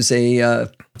were to use a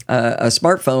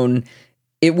smartphone,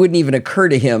 it wouldn't even occur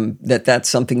to him that that's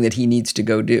something that he needs to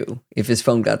go do if his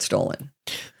phone got stolen.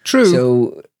 True.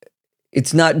 So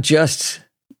it's not just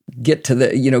get to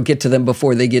them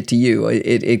before they get to you.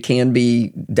 It can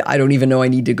be, I don't even know I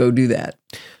need to go do that.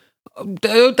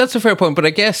 That's a fair point, but I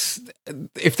guess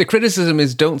if the criticism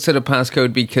is don't set a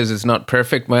passcode because it's not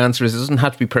perfect, my answer is it doesn't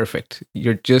have to be perfect.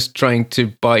 You're just trying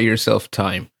to buy yourself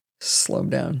time. Slow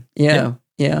down. Yeah.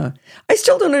 I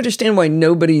still don't understand why none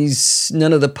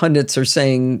of the pundits are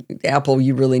saying, Apple,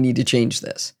 you really need to change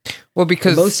this. Well,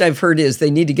 because the most I've heard is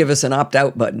they need to give us an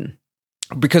opt-out button.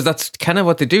 Because that's kind of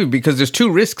what they do, because there's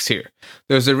two risks here.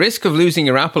 There's a risk of losing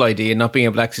your Apple ID and not being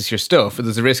able to access your stuff. And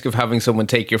there's a risk of having someone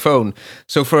take your phone.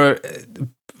 So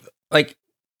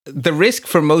the risk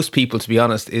for most people, to be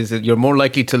honest, is that you're more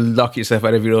likely to lock yourself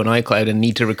out of your own iCloud and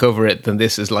need to recover it than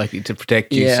this is likely to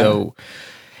protect you. Yeah. So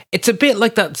it's a bit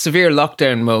like that severe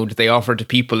lockdown mode they offer to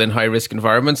people in high risk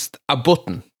environments. A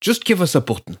button. Just give us a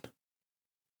button.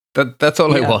 That's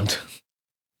all I want.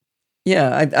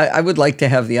 Yeah, I would like to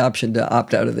have the option to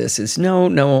opt out of this. No,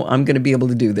 I'm going to be able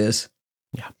to do this.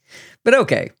 Yeah. But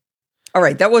okay. All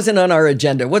right, that wasn't on our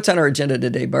agenda. What's on our agenda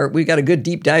today, Bart? We got a good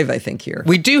deep dive, I think, here.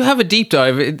 We do have a deep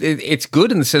dive. It's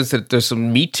good in the sense that there's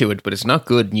some meat to it, but it's not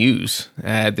good news.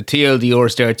 The TLDR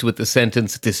starts with the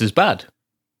sentence, "This is bad.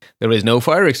 There is no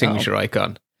fire extinguisher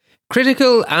icon.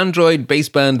 Critical Android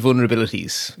baseband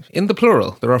vulnerabilities." In the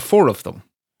plural, there are 4 of them.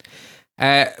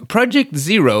 Project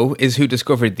Zero is who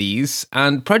discovered these,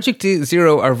 and Project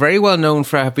Zero are very well known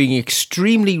for being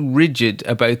extremely rigid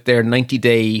about their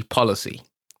 90-day policy.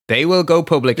 They will go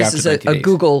public after 90 days. This is a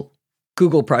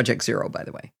Google Project Zero, by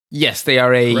the way. Yes, they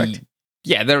are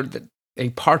they're a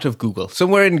part of Google.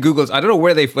 Somewhere in Google's, I don't know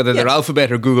whether they're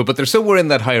Alphabet or Google, but they're somewhere in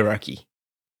that hierarchy.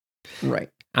 Right.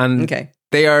 And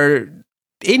they are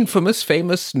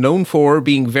famous, known for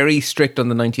being very strict on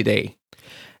the 90-day.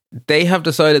 They have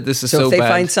decided this is so bad. So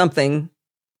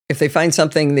if they find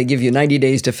something, they give you 90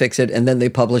 days to fix it, and then they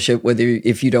publish it. Whether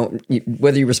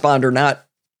you respond or not,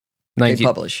 they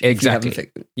publish. Exactly.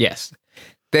 Yes,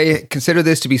 they consider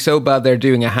this to be so bad they're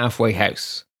doing a halfway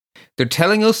house. They're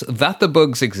telling us that the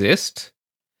bugs exist.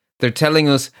 They're telling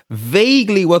us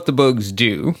vaguely what the bugs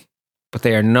do, but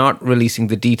they are not releasing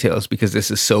the details because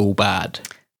this is so bad.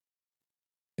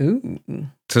 Ooh.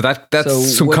 So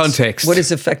that's some context. What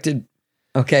is affected?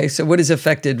 Okay, so what is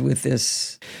affected with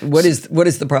this? What is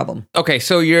the problem? Okay,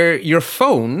 so your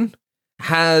phone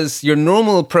has your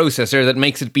normal processor that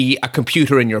makes it be a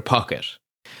computer in your pocket,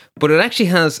 but it actually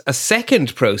has a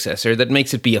second processor that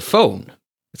makes it be a phone.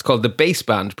 It's called the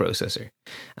baseband processor,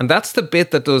 and that's the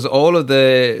bit that does all of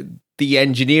the the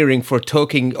engineering for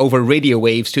talking over radio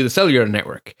waves to the cellular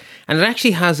network. And it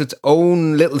actually has its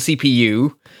own little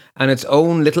CPU and its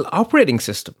own little operating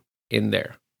system in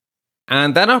there.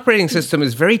 And that operating system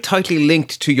is very tightly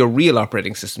linked to your real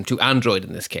operating system, to Android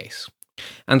in this case.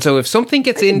 And so if something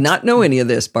gets in... I did not know any of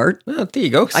this, Bart. Oh, there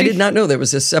you go. See? I did not know there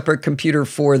was a separate computer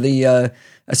for a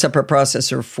separate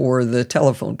processor for the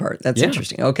telephone part. That's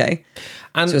interesting. Okay.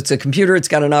 And so it's a computer, it's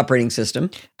got an operating system.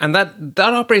 And that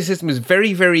operating system is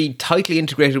very, very tightly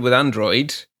integrated with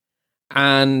Android.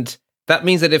 And that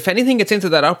means that if anything gets into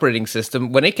that operating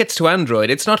system, when it gets to Android,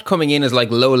 it's not coming in as like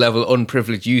low-level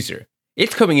unprivileged user.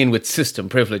 It's coming in with system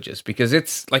privileges because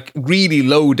it's like really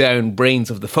low down brains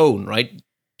of the phone, right?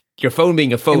 Your phone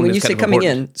being a phone. And when is you say kind of coming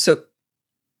important. in,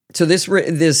 so this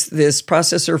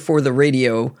processor for the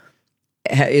radio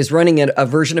is running a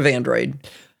version of Android.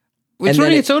 It's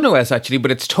running its own OS actually, but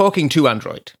it's talking to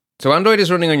Android. So Android is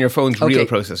running on your phone's real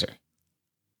processor.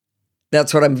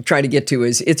 That's what I'm trying to get to.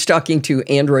 Is it's talking to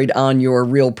Android on your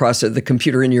real processor, the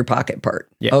computer in your pocket part.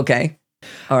 Yeah. Okay.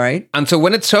 All right. And so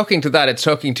when it's talking to that, it's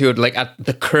talking to it like at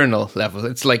the kernel level.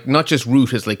 It's like not just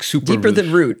root, it's like super deeper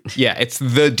than root. Yeah, it's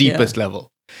the deepest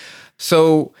level.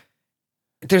 So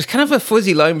there's kind of a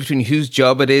fuzzy line between whose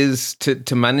job it is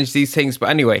to manage these things. But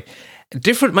anyway,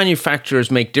 different manufacturers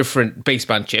make different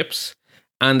baseband chips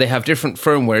and they have different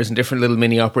firmwares and different little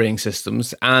mini operating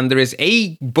systems. And there is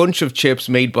a bunch of chips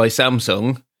made by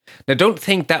Samsung. Now, don't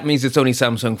think that means it's only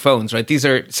Samsung phones, right?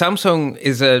 Samsung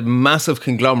is a massive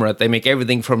conglomerate. They make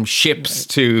everything from ships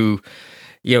to,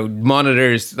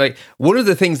 monitors. Like one of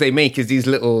the things they make is these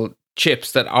little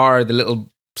chips that are the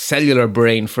little cellular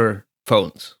brain for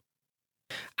phones.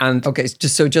 And okay,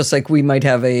 just like we might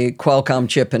have a Qualcomm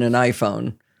chip in an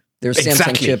iPhone, there's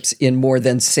Samsung chips in more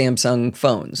than Samsung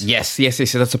phones. Yes.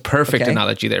 So that's a perfect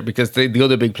analogy there because the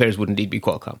other big players would indeed be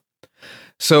Qualcomm.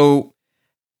 So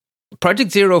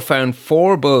Project Zero found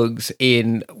 4 bugs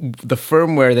in the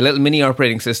firmware, the little mini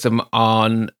operating system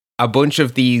on a bunch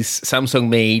of these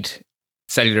Samsung-made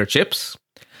cellular chips.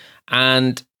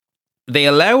 And they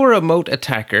allow a remote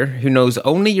attacker who knows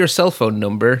only your cell phone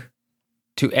number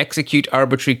to execute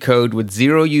arbitrary code with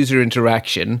 0 user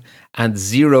interaction and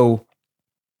 0...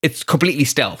 It's completely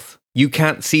stealth. You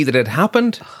can't see that it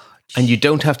happened and you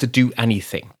don't have to do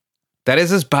anything. That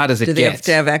is as bad as it gets. Do they have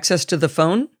to have access to the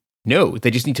phone? No,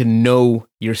 they just need to know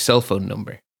your cell phone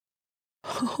number.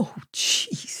 Oh,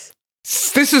 jeez.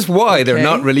 This is why they're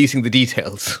not releasing the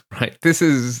details, right? This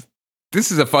is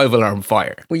a 5-alarm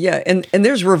fire. Well, yeah, and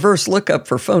there's reverse lookup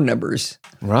for phone numbers.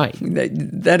 Right.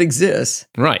 That exists.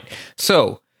 Right.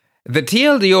 So the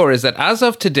TLDR is that as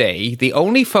of today, the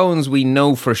only phones we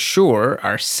know for sure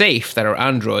are safe that are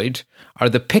Android are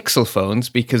the Pixel phones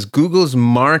because Google's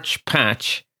March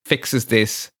patch fixes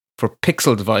this for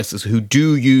Pixel devices who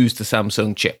do use the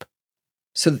Samsung chip.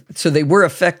 So they were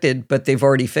affected, but they've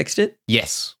already fixed it?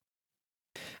 Yes.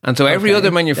 And so every other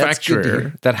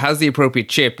manufacturer that has the appropriate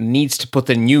chip needs to put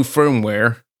the new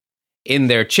firmware in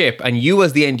their chip. And you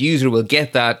as the end user will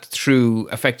get that through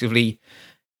effectively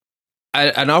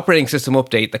an operating system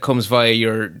update that comes via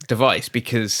your device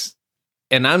because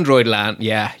in Android land,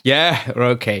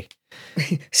 okay.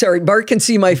 Sorry, Bart can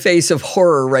see my face of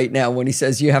horror right now when he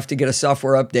says you have to get a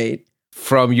software update.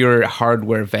 From your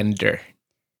hardware vendor.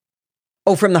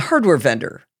 Oh, from the hardware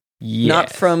vendor. Yes. Not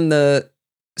from the...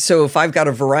 So if I've got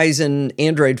a Verizon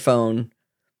Android phone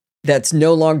that's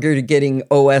no longer getting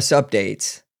OS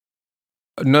updates.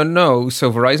 No.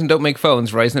 So Verizon don't make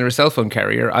phones. Verizon are a cell phone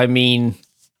carrier. I mean...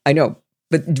 I know.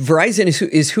 But Verizon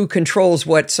is who controls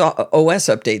what OS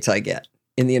updates I get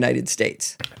in the United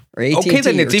States. Or AT&T, okay,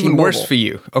 then it's even T-Mobile. worse for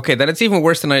you. Okay, then it's even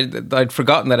worse than I'd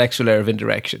forgotten that extra layer of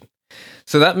indirection.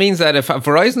 So that means that if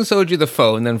Verizon sold you the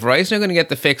phone, then Verizon are going to get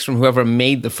the fix from whoever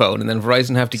made the phone, and then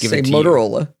Verizon have to give it to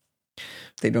Motorola. you.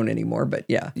 They don't anymore, but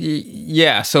yeah.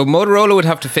 Yeah, so Motorola would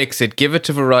have to fix it, give it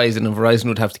to Verizon, and Verizon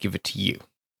would have to give it to you.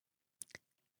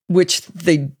 Which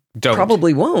they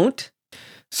probably won't.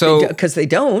 So, because they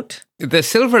don't. The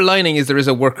silver lining is there is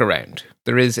a workaround.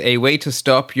 There is a way to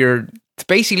stop your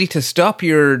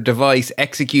device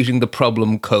executing the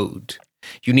problem code.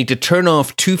 You need to turn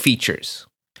off 2 features.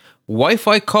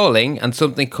 Wi-Fi calling and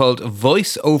something called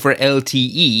voice over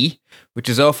LTE, which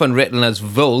is often written as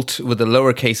volt with a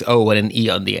lowercase o and an e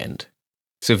on the end.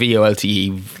 So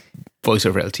VoLTE, voice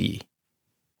over LTE.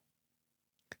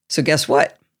 So guess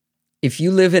what? If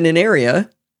you live in an area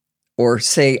or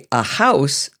say a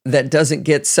house that doesn't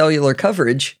get cellular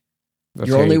coverage,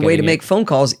 your only way to make phone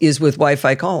calls is with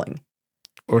Wi-Fi calling.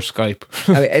 Or Skype.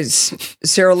 As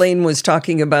Sarah Lane was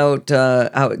talking about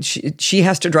how she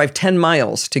has to drive 10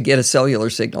 miles to get a cellular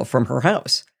signal from her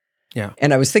house. Yeah.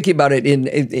 And I was thinking about it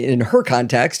in her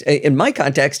context. In my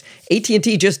context,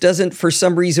 AT&T just doesn't, for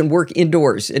some reason, work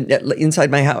indoors inside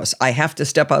my house. I have to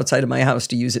step outside of my house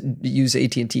to use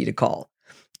AT&T to call.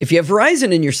 If you have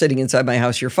Verizon and you're sitting inside my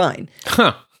house, you're fine.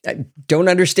 Huh. I don't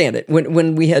understand it.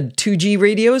 When we had 2G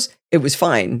radios, it was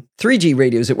fine. 3G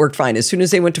radios, it worked fine. As soon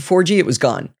as they went to 4G, it was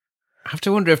gone. I have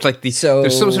to wonder if there's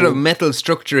some sort of metal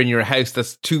structure in your house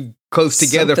that's too close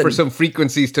together for some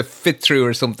frequencies to fit through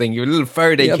or something. Your little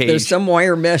Faraday cage. There's some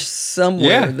wire mesh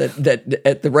somewhere that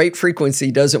at the right frequency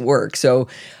doesn't work. So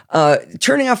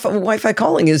turning off Wi-Fi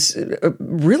calling is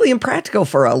really impractical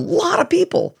for a lot of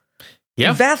people.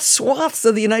 Yeah. Vast swaths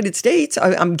of the United States.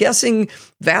 I'm guessing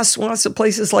vast swaths of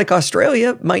places like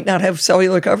Australia might not have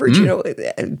cellular coverage.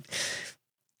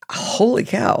 Holy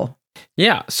cow.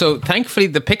 Yeah, so thankfully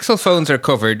the Pixel phones are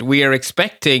covered. We are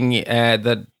expecting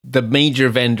that the major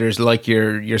vendors like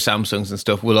your Samsungs and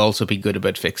stuff will also be good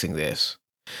about fixing this.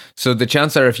 So the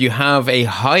chances are if you have a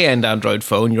high-end Android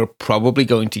phone, you're probably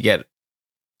going to get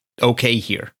okay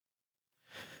here.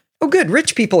 Oh, good.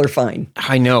 Rich people are fine.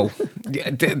 I know.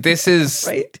 This is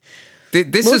right.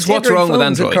 This Most is what's Android wrong with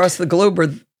phones Android. Across the globe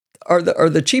are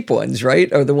the cheap ones,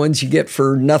 right? Are the ones you get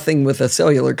for nothing with a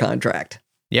cellular contract.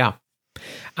 Yeah.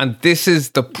 And this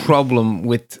is the problem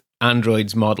with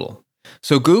Android's model.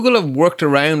 So Google have worked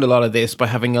around a lot of this by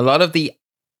having a lot of the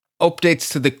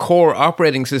updates to the core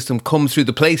operating system come through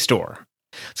the Play Store.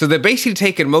 So they're basically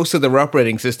taken most of their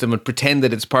operating system and pretend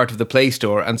that it's part of the Play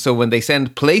Store. And so when they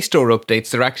send Play Store updates,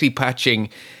 they're actually patching,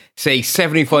 say,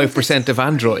 75% of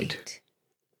Android.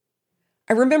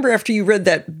 I remember after you read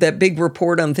that big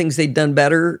report on things they'd done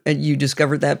better, and you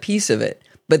discovered that piece of it.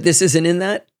 But this isn't in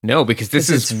that? No, because this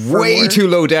is way too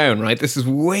low down, right? This is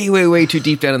way, way, way too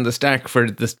deep down in the stack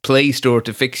for the Play Store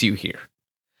to fix you here.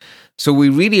 So we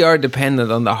really are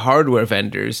dependent on the hardware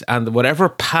vendors and whatever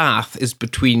path is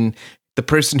between the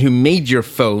person who made your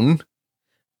phone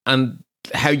and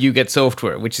how you get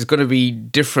software, which is going to be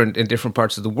different in different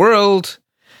parts of the world.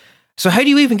 So how do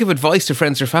you even give advice to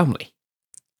friends or family?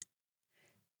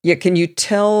 Yeah, can you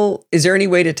tell, is there any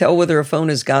way to tell whether a phone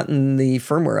has gotten the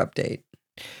firmware update?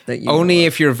 Only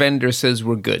if your vendor says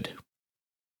we're good.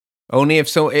 Only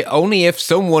if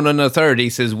someone on authority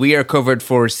says we are covered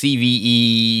for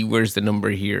CVE. Where's the number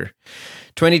here?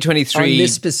 2023. On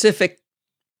this specific.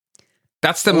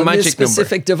 That's the magic this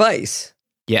specific number. Device.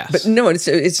 Yes, but no, it's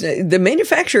the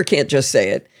manufacturer can't just say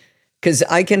it, because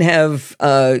I can have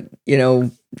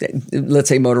let's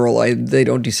say Motorola, they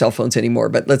don't do cell phones anymore,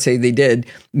 but let's say they did.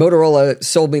 Motorola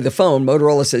sold me the phone.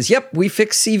 Motorola says, yep, we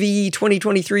fixed CVE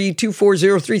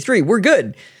 2023-24033. We're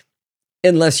good.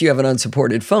 Unless you have an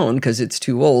unsupported phone because it's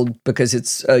too old, because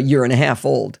it's a year and a half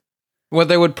old. Well,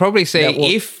 they would probably say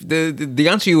if the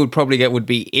answer you would probably get would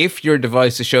be if your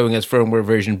device is showing as firmware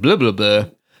version blah, blah, blah,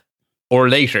 or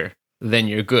later, then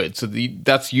you're good. So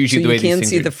that's usually the way these things you can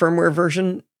see the firmware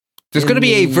version. There's going to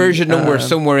be a version number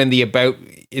somewhere in the about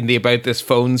this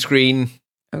phone screen.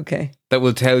 Okay. That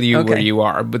will tell you where you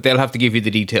are, but they'll have to give you the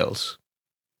details.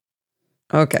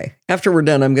 Okay. After we're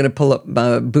done, I'm going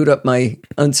to boot up my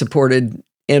unsupported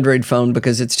Android phone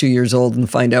because it's 2 years old and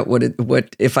find out what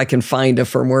if I can find a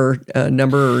firmware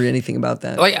number or anything about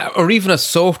that. Or even a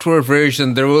software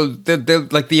version.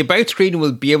 The about screen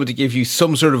will be able to give you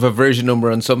some sort of a version number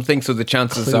on something. So the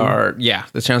chances are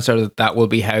that will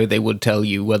be how they would tell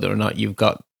you whether or not you've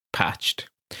got patched.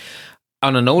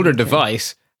 On an older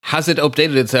device, has it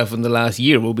updated itself in the last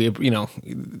year? Will be,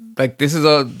 this is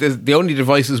the only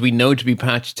devices we know to be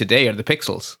patched today are the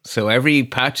Pixels. So every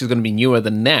patch is going to be newer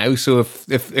than now. So if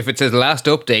it says last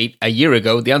update a year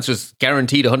ago, the answer is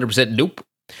guaranteed 100% nope.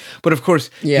 But of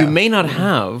course, you may not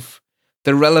have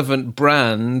the relevant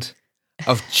brand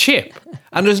of chip.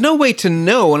 And there's no way to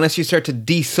know unless you start to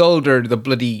desolder the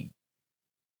bloody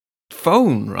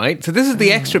phone, right? So this is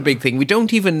the extra big thing. We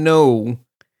don't even know.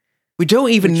 We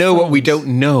don't even know what we don't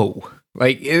know.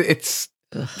 It's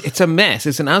a mess.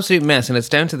 It's an absolute mess. And it's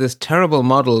down to this terrible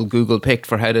model Google picked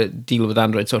for how to deal with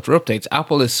Android software updates.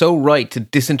 Apple is so right to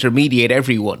disintermediate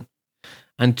everyone.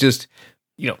 And just,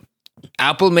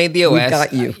 Apple made the OS. We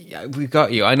got you. We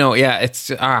got you. I know. Yeah.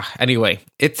 Anyway,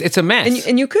 it's a mess.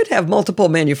 And you could have multiple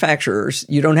manufacturers.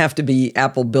 You don't have to be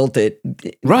Apple built it.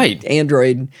 Right.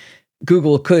 Android.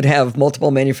 Google could have multiple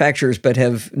manufacturers, but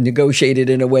have negotiated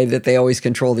in a way that they always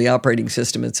control the operating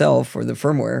system itself or the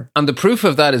firmware. And the proof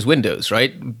of that is Windows,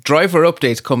 right? Driver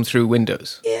updates come through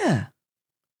Windows. Yeah.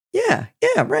 Right.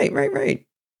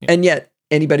 Yeah. And yet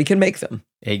anybody can make them.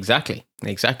 Exactly.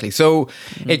 So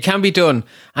it can be done.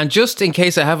 And just in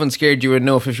case I haven't scared you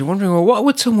enough, if you're wondering, well, what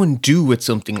would someone do with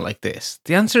something like this?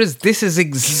 The answer is this is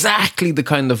exactly the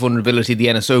kind of vulnerability the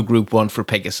NSO group want for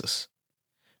Pegasus,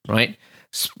 right?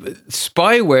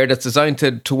 Spyware that's designed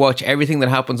to watch everything that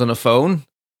happens on a phone,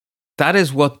 that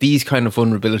is what these kind of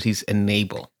vulnerabilities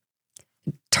enable.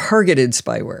 Targeted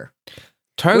spyware.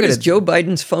 What is Joe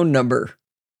Biden's phone number?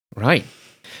 Right.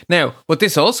 Now, what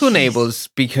this also enables,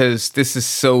 because this is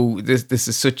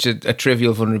such a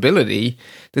trivial vulnerability,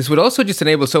 this would also just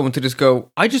enable someone to just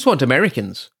go, I just want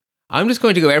Americans. I'm just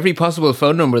going to go every possible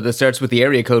phone number that starts with the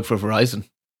area code for Verizon.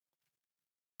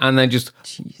 And then just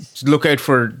look out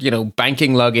for,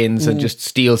 banking logins and just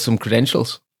steal some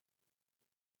credentials.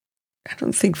 I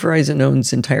don't think Verizon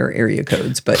owns entire area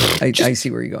codes, but I see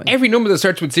where you're going. Every number that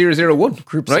starts with 001.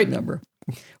 Group right? number.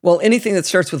 Well, anything that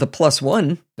starts with a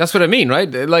 +1. That's what I mean,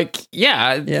 right?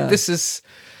 This is...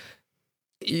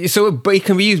 So it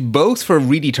can be used both for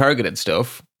really targeted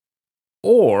stuff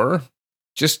or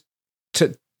just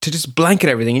to just blanket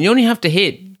everything. And you only have to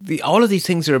hit... all of these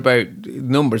things are about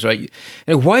numbers, right?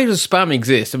 And why does spam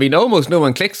exist? I mean, almost no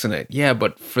one clicks on it. Yeah,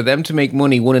 but for them to make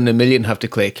money, 1 in a million have to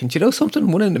click. And you know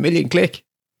something? 1 in a million click.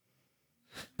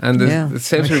 And the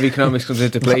center of economics comes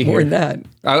into play more here. than that.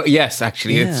 Oh, yes,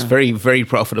 actually. Yeah. It's very, very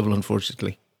profitable,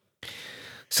 unfortunately.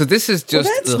 So this is just...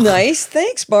 Well, that's nice.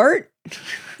 Thanks, Bart.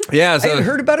 Yeah. So, I had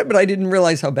heard about it, but I didn't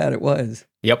realize how bad it was.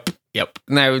 Yep.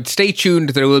 Now, stay tuned.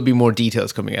 There will be more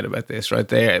details coming out about this, right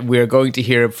there. We are going to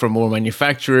hear from more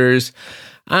manufacturers.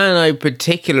 And I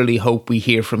particularly hope we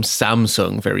hear from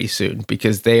Samsung very soon,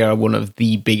 because they are one of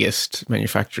the biggest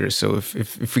manufacturers. So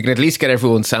if we can at least get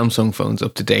everyone's Samsung phones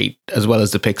up to date, as well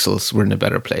as the Pixels, we're in a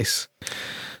better place.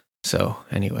 So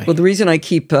anyway. Well, the reason I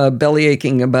keep belly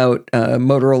aching about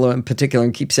Motorola in particular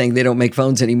and keep saying they don't make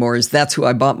phones anymore is that's who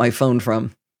I bought my phone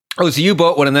from. Oh, so you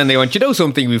bought one and then they went,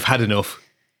 something, we've had enough.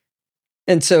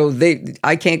 And so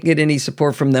I can't get any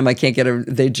support from them. I can't get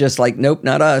they just like, nope,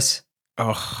 not us.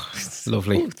 Oh,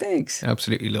 lovely. Oh, thanks.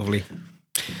 Absolutely lovely.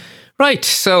 Right,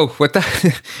 so with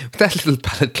that little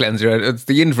palate cleanser, it's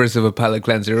the inverse of a palate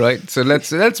cleanser, right? So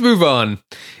let's move on.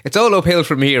 It's all uphill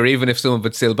from here, even if some of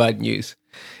it's still bad news.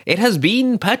 It has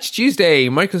been Patch Tuesday.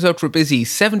 Microsoft were busy.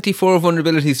 74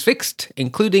 vulnerabilities fixed,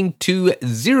 including 2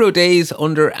 0 days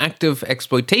under active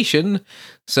exploitation.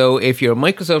 So if your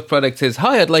Microsoft product says,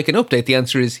 hi, I'd like an update, the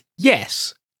answer is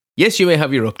yes. Yes, you may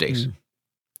have your update.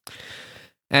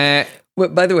 Well,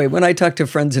 by the way, when I talk to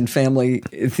friends and family,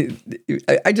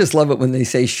 I just love it when they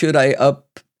say, should I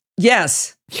up?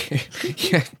 Yes.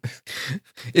 Yeah.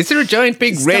 Is there a giant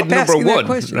big red number 1,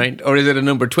 right? Or is it a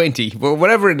number 20? Well,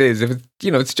 whatever it is, if it's,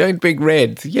 it's giant big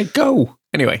red, yeah, go.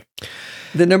 Anyway.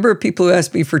 The number of people who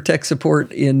asked me for tech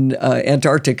support in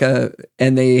Antarctica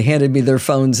and they handed me their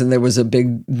phones and there was a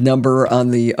big number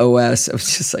on the OS, I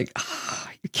was just like,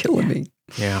 you're killing me.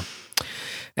 Yeah.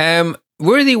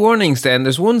 Worthy warnings then.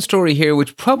 There's one story here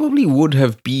which probably would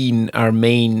have been our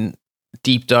main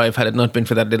deep dive had it not been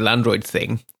for that little Android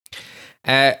thing.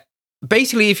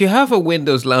 Basically, if you have a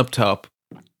Windows laptop,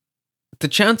 the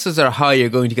chances are high you're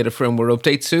going to get a firmware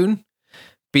update soon,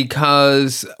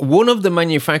 because one of the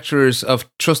manufacturers of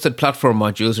Trusted Platform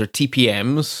Modules, or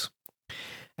TPMs,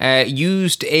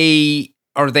 they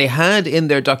had in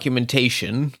their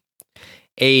documentation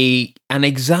an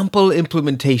example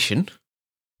implementation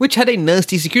which had a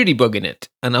nasty security bug in it.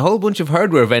 And a whole bunch of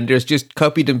hardware vendors just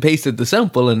copied and pasted the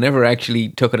sample and never actually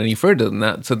took it any further than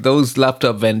that. So those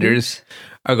laptop vendors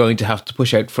are going to have to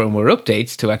push out firmware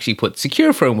updates to actually put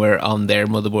secure firmware on their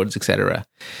motherboards, etc.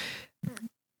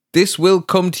 This will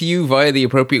come to you via the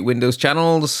appropriate Windows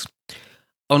channels.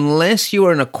 Unless you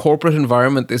are in a corporate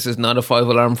environment, this is not a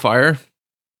 5-alarm fire.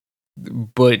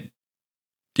 But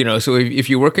so if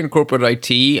you work in corporate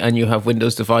IT and you have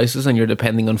Windows devices and you're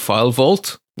depending on File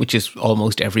Vault, which is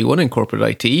almost everyone in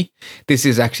corporate IT, this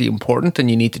is actually important, and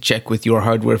you need to check with your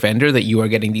hardware vendor that you are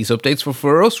getting these updates.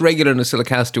 For us regular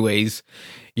Nosillacastaways,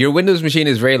 your Windows machine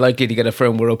is very likely to get a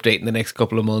firmware update in the next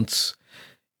couple of months.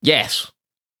 Yes,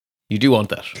 you do want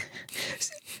that.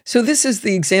 So this is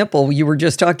the example you were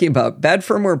just talking about. Bad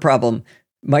firmware problem.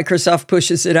 Microsoft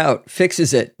pushes it out,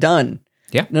 fixes it, done.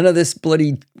 Yeah. None of this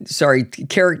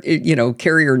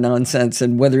carrier nonsense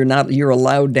and whether or not you're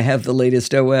allowed to have the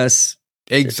latest OS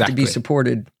to be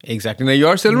supported. Exactly. Now, you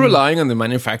are still relying on the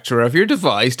manufacturer of your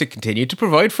device to continue to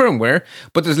provide firmware,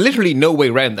 but there's literally no way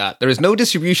around that. There is no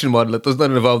distribution model that does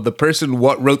not involve the person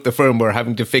what wrote the firmware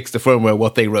having to fix the firmware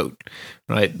what they wrote.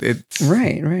 Right?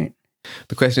 Right.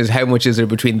 The question is, how much is there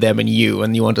between them and you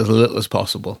want as little as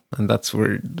possible. And that's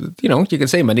where, you can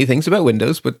say many things about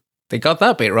Windows, but they got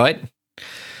that bit right.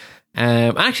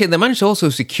 Actually, they managed to also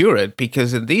secure it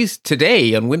because these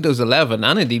today on Windows 11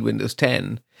 and indeed Windows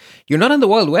 10, you're not in the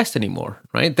Wild West anymore,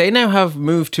 right? They now have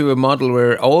moved to a model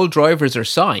where all drivers are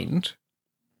signed,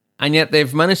 and yet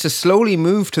they've managed to slowly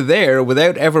move to there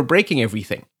without ever breaking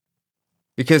everything.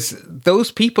 Because those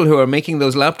people who are making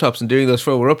those laptops and doing those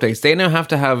firmware updates, they now have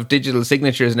to have digital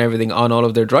signatures and everything on all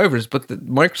of their drivers. But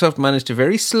Microsoft managed to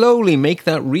very slowly make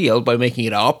that real by making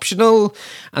it optional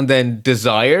and then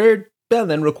desired and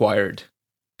then required.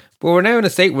 But we're now in a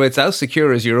state where it's as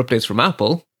secure as your updates from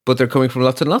Apple, but they're coming from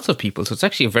lots and lots of people. So it's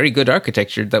actually a very good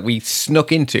architecture that we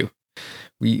snuck into.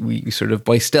 We sort of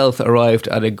by stealth arrived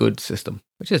at a good system,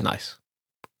 which is nice.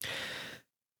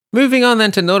 Moving on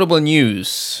then to notable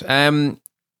news.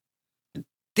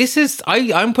 This is,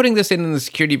 I'm putting this in the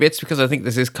security bits because I think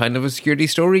this is kind of a security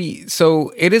story.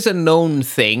 So it is a known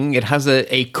thing. It has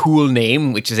a cool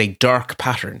name, which is a dark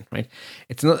pattern, right?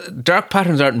 It's not, dark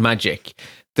patterns aren't magic.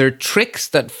 They're tricks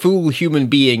that fool human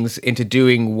beings into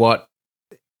doing what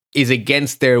is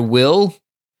against their will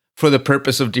for the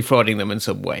purpose of defrauding them in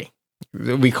some way.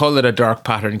 We call it a dark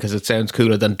pattern because it sounds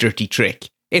cooler than dirty trick.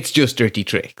 It's just dirty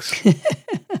tricks.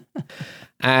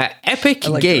 Epic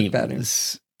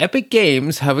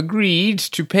Games have agreed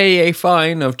to pay a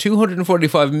fine of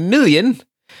 $245 million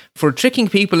for tricking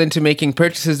people into making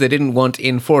purchases they didn't want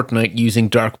in Fortnite using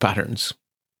dark patterns.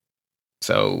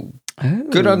 So,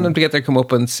 good on them to get their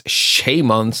comeuppance.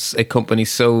 Shame on a company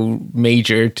so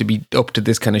major to be up to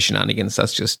this kind of shenanigans.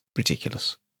 That's just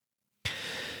ridiculous.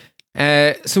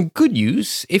 Some good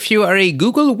news. If you are a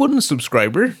Google One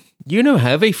subscriber, you now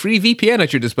have a free VPN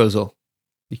at your disposal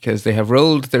because they have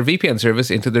rolled their VPN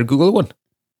service into their Google One.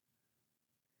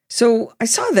 So I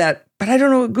saw that, but I don't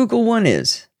know what Google One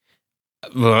is.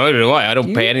 Well, I don't know why. I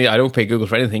don't pay Google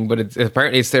for anything, but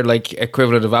apparently it's their like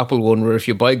equivalent of Apple One, where if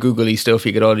you buy Googly stuff,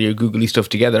 you get all your Googly stuff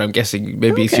together. I'm guessing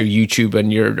maybe it's your YouTube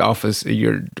and your Office,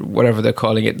 your whatever they're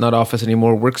calling it, not Office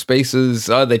anymore, Workspaces.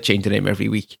 Oh, they change the name every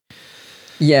week.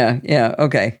 Yeah,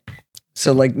 okay.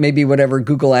 So like maybe whatever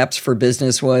Google Apps for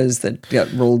Business was that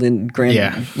got rolled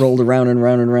around and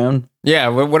around and around. Yeah,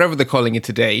 whatever they're calling it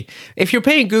today. If you're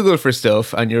paying Google for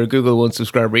stuff and you're a Google One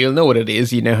subscriber, you'll know what it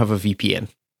is. You now have a VPN.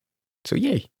 So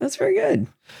yay. That's very good.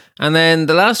 And then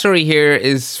the last story here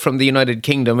is from the United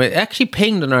Kingdom. It actually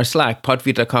pinged on our Slack,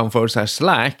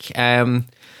 podfeed.com/Slack.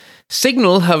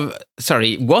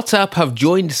 WhatsApp have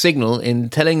joined Signal in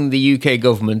telling the UK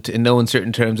government in no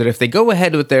uncertain terms that if they go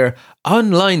ahead with their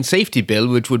online safety bill,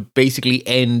 which would basically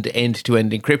end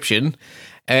end-to-end encryption,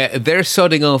 they're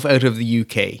sodding off out of the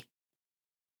UK.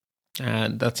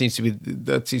 And that seems to be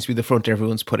the front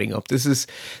everyone's putting up. This is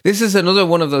another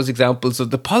one of those examples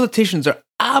of the politicians are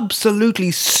absolutely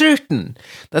certain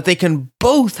that they can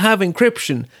both have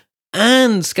encryption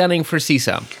and scanning for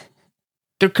CSAM.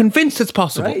 They're convinced it's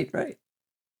possible. Right.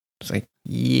 It's like,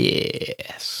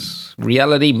 yes.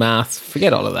 Reality, math,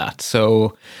 forget all of that.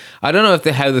 So I don't know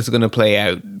how this is going to play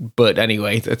out, but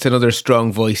anyway, it's another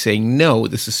strong voice saying, no,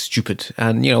 this is stupid.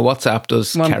 And, WhatsApp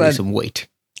does carry some weight.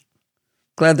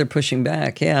 Glad they're pushing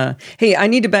back, yeah. Hey, I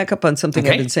need to back up on something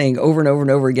I've been saying over and over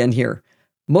and over again here.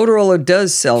 Motorola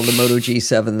does sell the Moto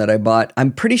G7 that I bought.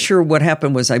 I'm pretty sure what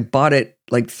happened was I bought it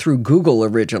like through Google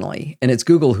originally, and it's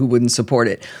Google who wouldn't support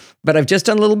it. But I've just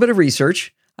done a little bit of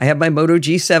research. I have my Moto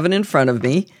G7 in front of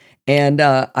me, and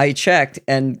I checked,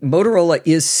 and Motorola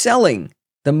is selling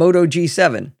the Moto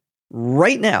G7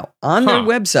 right now on their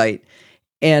website.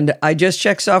 And I just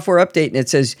checked software update, and it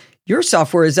says, your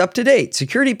software is up to date.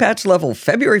 Security patch level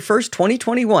February 1st,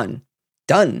 2021.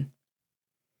 Done.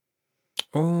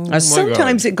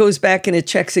 Sometimes it goes back and it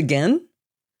checks again.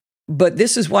 But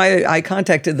this is why I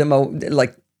contacted them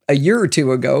like a year or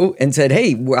two ago and said,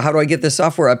 hey, how do I get this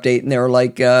software update? And they were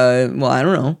like, well, I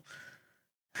don't know.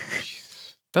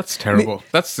 That's terrible.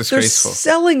 That's disgraceful. They're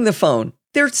selling the phone.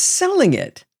 They're selling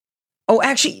it. Oh,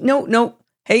 actually, no.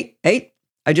 Hey,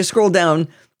 I just scrolled down.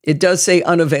 It does say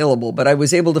unavailable, but I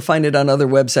was able to find it on other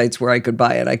websites where I could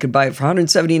buy it. I could buy it for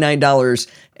 $179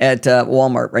 at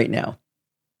Walmart right now.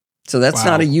 So that's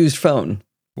not a used phone.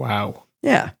 Wow.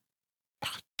 Yeah.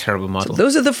 Terrible model. So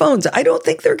those are the phones. I don't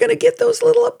think they're going to get those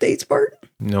little updates, Bart.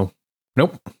 No.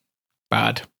 Nope.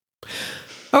 Bad.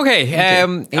 Okay.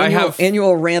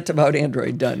 Annual rant about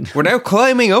Android done. We're now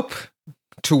climbing up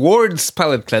towards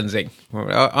palette cleansing.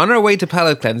 We're on our way to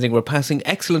palette cleansing. We're passing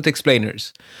excellent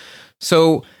explainers.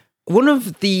 So one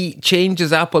of the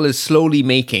changes Apple is slowly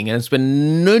making, and it's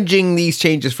been nudging these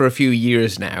changes for a few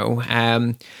years now,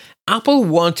 Apple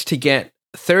want to get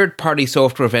third-party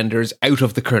software vendors out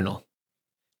of the kernel.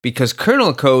 because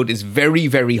kernel code is very,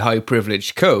 very high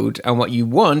privileged code. And what you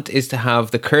want is to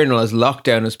have the kernel as locked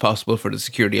down as possible for the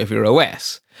security of your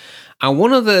OS. And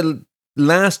one of the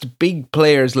last big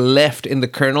players left in the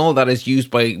kernel that is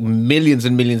used by millions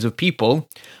and millions of people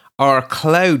are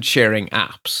cloud sharing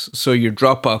apps. So your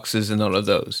Dropboxes and all of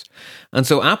those. And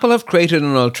so Apple have created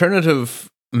an alternative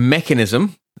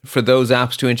mechanism for those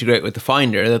apps to integrate with the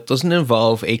Finder that doesn't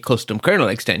involve a custom kernel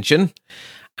extension.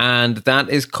 And that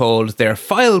is called their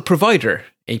File Provider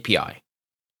API.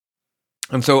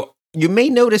 And so you may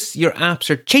notice your apps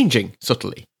are changing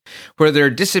subtly, where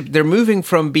they're moving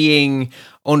from being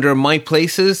under My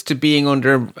Places to being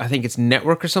under, I think it's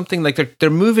Network or something. Like they're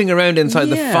moving around inside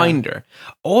the Finder.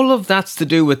 All of that's to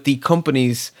do with the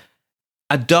companies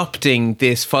adopting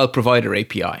this File Provider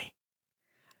API.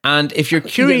 And if you're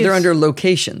curious, they're under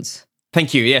locations.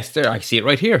 Thank you. Yes, there I see it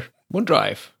right here.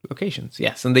 OneDrive locations.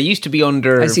 Yes, and they used to be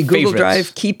under. I see Google favorites.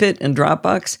 Drive, Keep It, and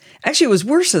Dropbox. Actually, it was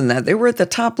worse than that. They were at the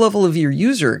top level of your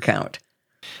user account.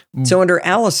 So under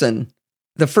Allison,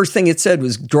 the first thing it said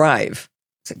was Drive.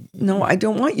 It's like, no, I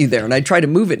don't want you there. And I'd try to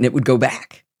move it and it would go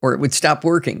back or it would stop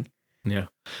working. Yeah.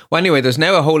 Well, anyway, there's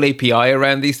now a whole API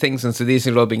around these things. And so these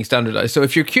are all being standardized. So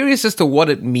if you're curious as to what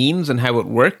it means and how it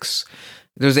works,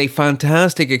 there's a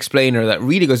fantastic explainer that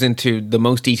really goes into the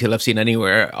most detail I've seen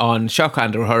anywhere on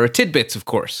Shockhand or Horror Tidbits, of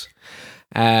course.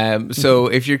 So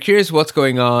if you're curious what's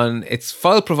going on, it's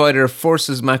File Provider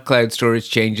forces Mac Cloud storage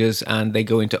changes, and they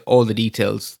go into all the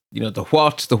details. You know, the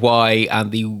what, the why,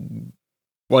 and the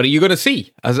what are you going to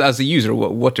see as a user?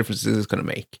 What difference is this going to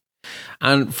make?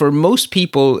 And for most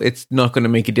people, it's not going to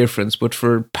make a difference. But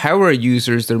for power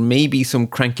users, there may be some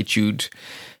crankitude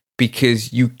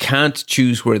because you can't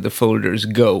choose where the folders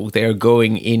go. They are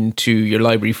going into your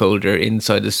library folder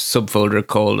inside a subfolder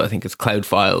called, I think it's Cloud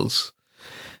Files.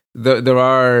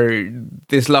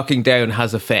 This locking down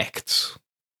has effects.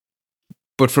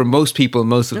 But for most people,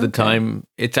 most of the time,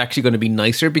 it's actually going to be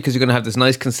nicer because you're going to have this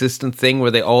nice consistent thing where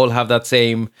they all have that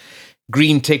same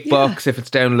green tick box if it's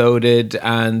downloaded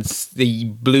and the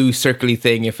blue circly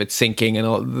thing if it's syncing, and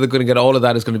all. They're going to get all of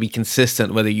that is going to be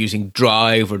consistent whether you're using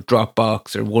Drive or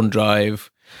Dropbox or OneDrive.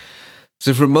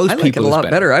 So for most people, I like it a lot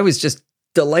better. I was just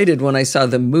delighted when I saw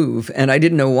them move, and I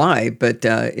didn't know why, but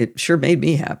it sure made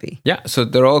me happy. Yeah, so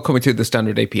they're all coming to the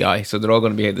standard API, so they're all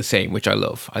going to be the same, which I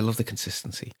love. I love the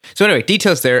consistency. So anyway,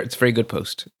 details there. It's a very good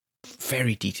post.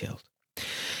 Very detailed.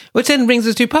 Which then brings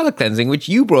us to palette cleansing, which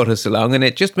you brought us along, and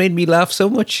it just made me laugh so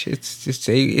much.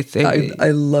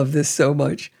 I love this so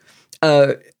much.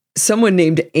 Someone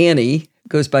named Annie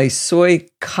goes by Soy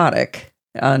Kotick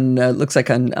on looks like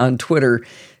on Twitter.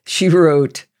 She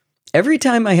wrote, "Every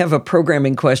time I have a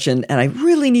programming question and I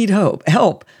really need help,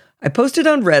 I post it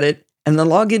on Reddit and then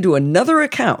log into another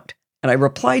account and I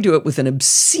reply to it with an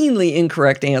obscenely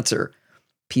incorrect answer.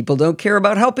 People don't care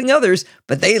about helping others,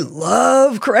 but they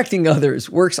love correcting others.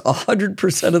 Works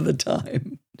 100% of the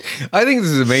time." I think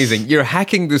this is amazing. You're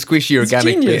hacking the squishy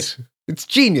organic genius. bit. It's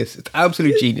genius. It's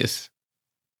absolute genius.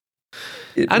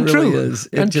 It and really true. is.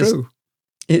 True.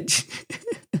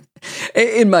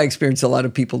 In my experience, a lot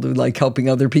of people do like helping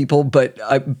other people, but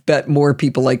I bet more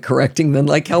people like correcting than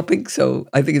like helping. So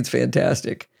I think it's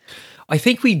fantastic. I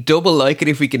think we double like it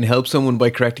if we can help someone by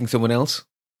correcting someone else.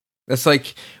 That's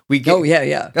like we get. Oh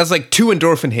yeah. That's like 2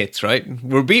 endorphin hits, right?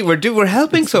 We're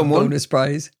helping It's someone, bonus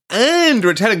prize, and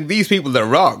we're telling these people they're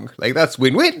wrong. Like that's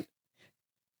win-win.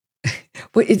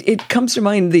 Well, it comes to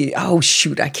mind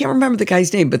I can't remember the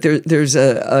guy's name, but there's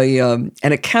an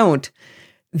account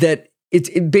that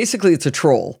basically it's a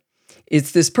troll.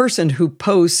 It's this person who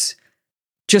posts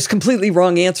just completely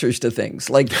wrong answers to things,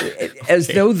 like as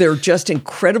though they're just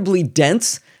incredibly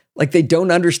dense, like they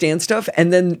don't understand stuff.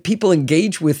 And then people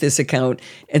engage with this account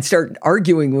and start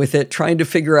arguing with it, trying to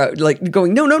figure out, like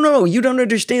going, no, you don't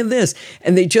understand this.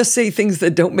 And they just say things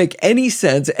that don't make any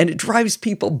sense. And it drives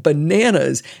people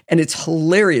bananas. And it's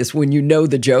hilarious when you know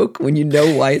the joke, when you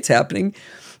know why it's happening.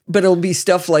 But it'll be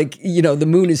stuff like, the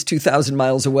moon is 2,000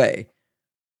 miles away.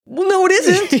 Well, no, it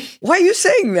isn't. Why are you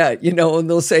saying that? And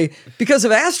they'll say, because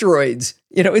of asteroids.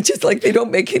 It's just like they don't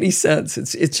make any sense.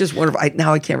 It's just wonderful.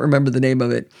 Now I can't remember the name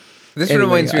of it. This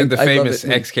reminds me of the famous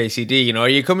XKCD. Are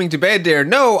you coming to bed, dear?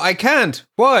 No, I can't.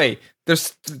 Why?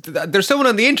 There's someone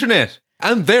on the internet,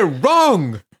 and they're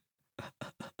wrong.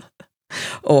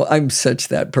 Oh, I'm such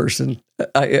that person.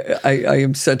 I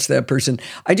am such that person.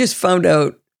 I just found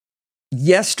out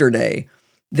yesterday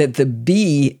that the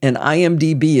B in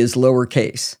IMDb is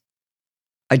lowercase.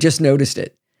 I just noticed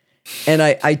it. And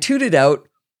I tooted out,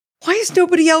 why has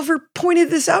nobody ever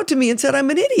pointed this out to me and said I'm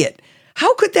an idiot?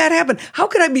 How could that happen? How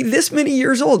could I be this many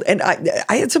years old? And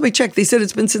I had somebody check. They said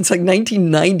it's been since like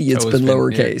 1990. It's been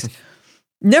lowercase. Yeah.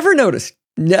 Never noticed.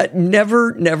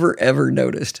 Never, ever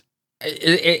noticed.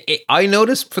 I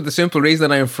noticed for the simple reason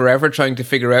that I'm forever trying to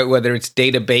figure out whether it's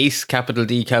database, capital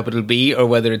D, capital B, or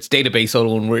whether it's database,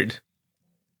 all one word.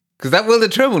 Because that will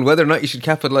determine whether or not you should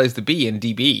capitalize the B in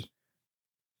DB.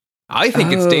 I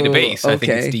think it's database. I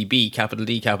think it's DB, capital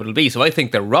D, capital B. So I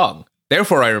think they're wrong.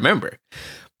 Therefore, I remember.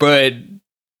 But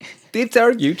it's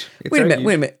argued. Wait a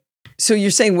minute. So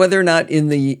you're saying whether or not in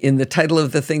the title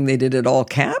of the thing they did it all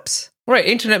caps? Right,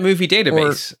 Internet Movie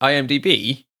Database,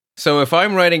 IMDb. So if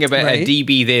I'm writing about a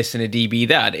DB this and a DB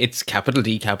that, it's capital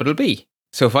D, capital B.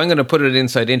 So if I'm going to put it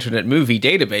inside Internet Movie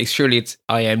Database, surely it's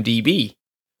IMDb.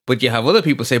 But you have other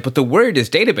people say, but the word is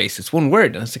database, it's one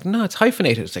word. And I was like, no, it's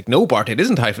hyphenated. It's like, no, Bart, it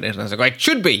isn't hyphenated. And I was like, well, it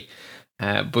should be.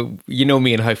 But you know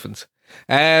me in hyphens.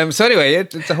 So anyway,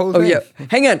 it's a whole thing. Yeah.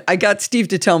 Hang on. I got Steve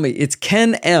to tell me. It's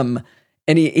Ken M.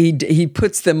 And he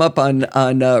puts them up on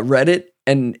Reddit.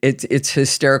 And it's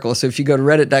hysterical. So if you go to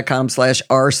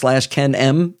reddit.com/r/Ken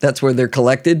M, that's where they're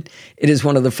collected. It is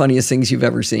one of the funniest things you've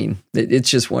ever seen. It's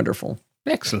just wonderful.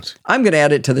 Excellent. I'm going to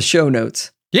add it to the show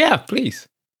notes. Yeah, please.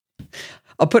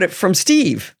 I'll put it from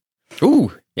Steve.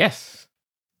 Ooh, yes.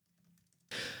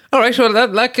 All right, well,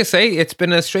 like I say, it's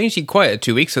been a strangely quiet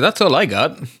 2 weeks, so that's all I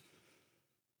got.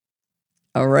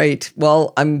 All right.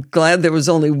 Well, I'm glad there was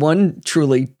only one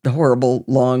truly horrible,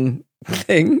 long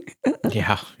thing.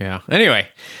 Yeah. Anyway,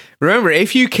 remember,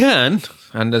 if you can,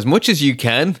 and as much as you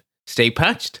can, stay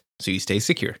patched so you stay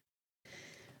secure.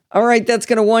 All right, that's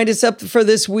going to wind us up for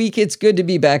this week. It's good to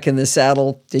be back in the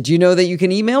saddle. Did you know that you can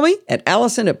email me at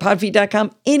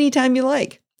allison@podfeet.com anytime you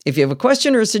like? If you have a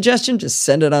question or a suggestion, just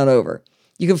send it on over.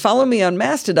 You can follow me on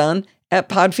Mastodon at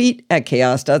podfeet at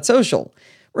chaos.social.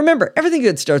 Remember, everything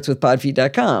good starts with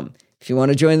podfeet.com. If you want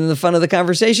to join in the fun of the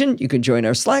conversation, you can join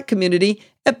our Slack community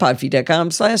at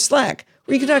podfeet.com/Slack,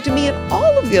 where you can talk to me and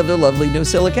all of the other lovely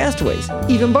Nosilla castaways,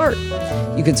 even Bart.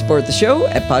 You can support the show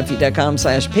at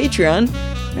podfeet.com/Patreon.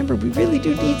 Remember, we really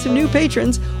do need some new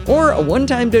patrons, or a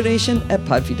one-time donation at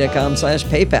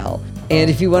podfeet.com/PayPal. And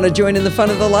if you want to join in the fun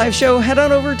of the live show, head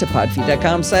on over to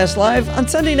podfeet.com/live on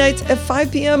Sunday nights at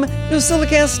 5 p.m.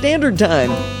 NosillaCast Standard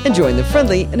Time and join the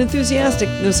friendly and enthusiastic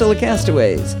Nosilla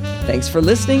castaways. Thanks for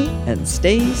listening and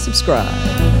stay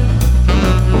subscribed.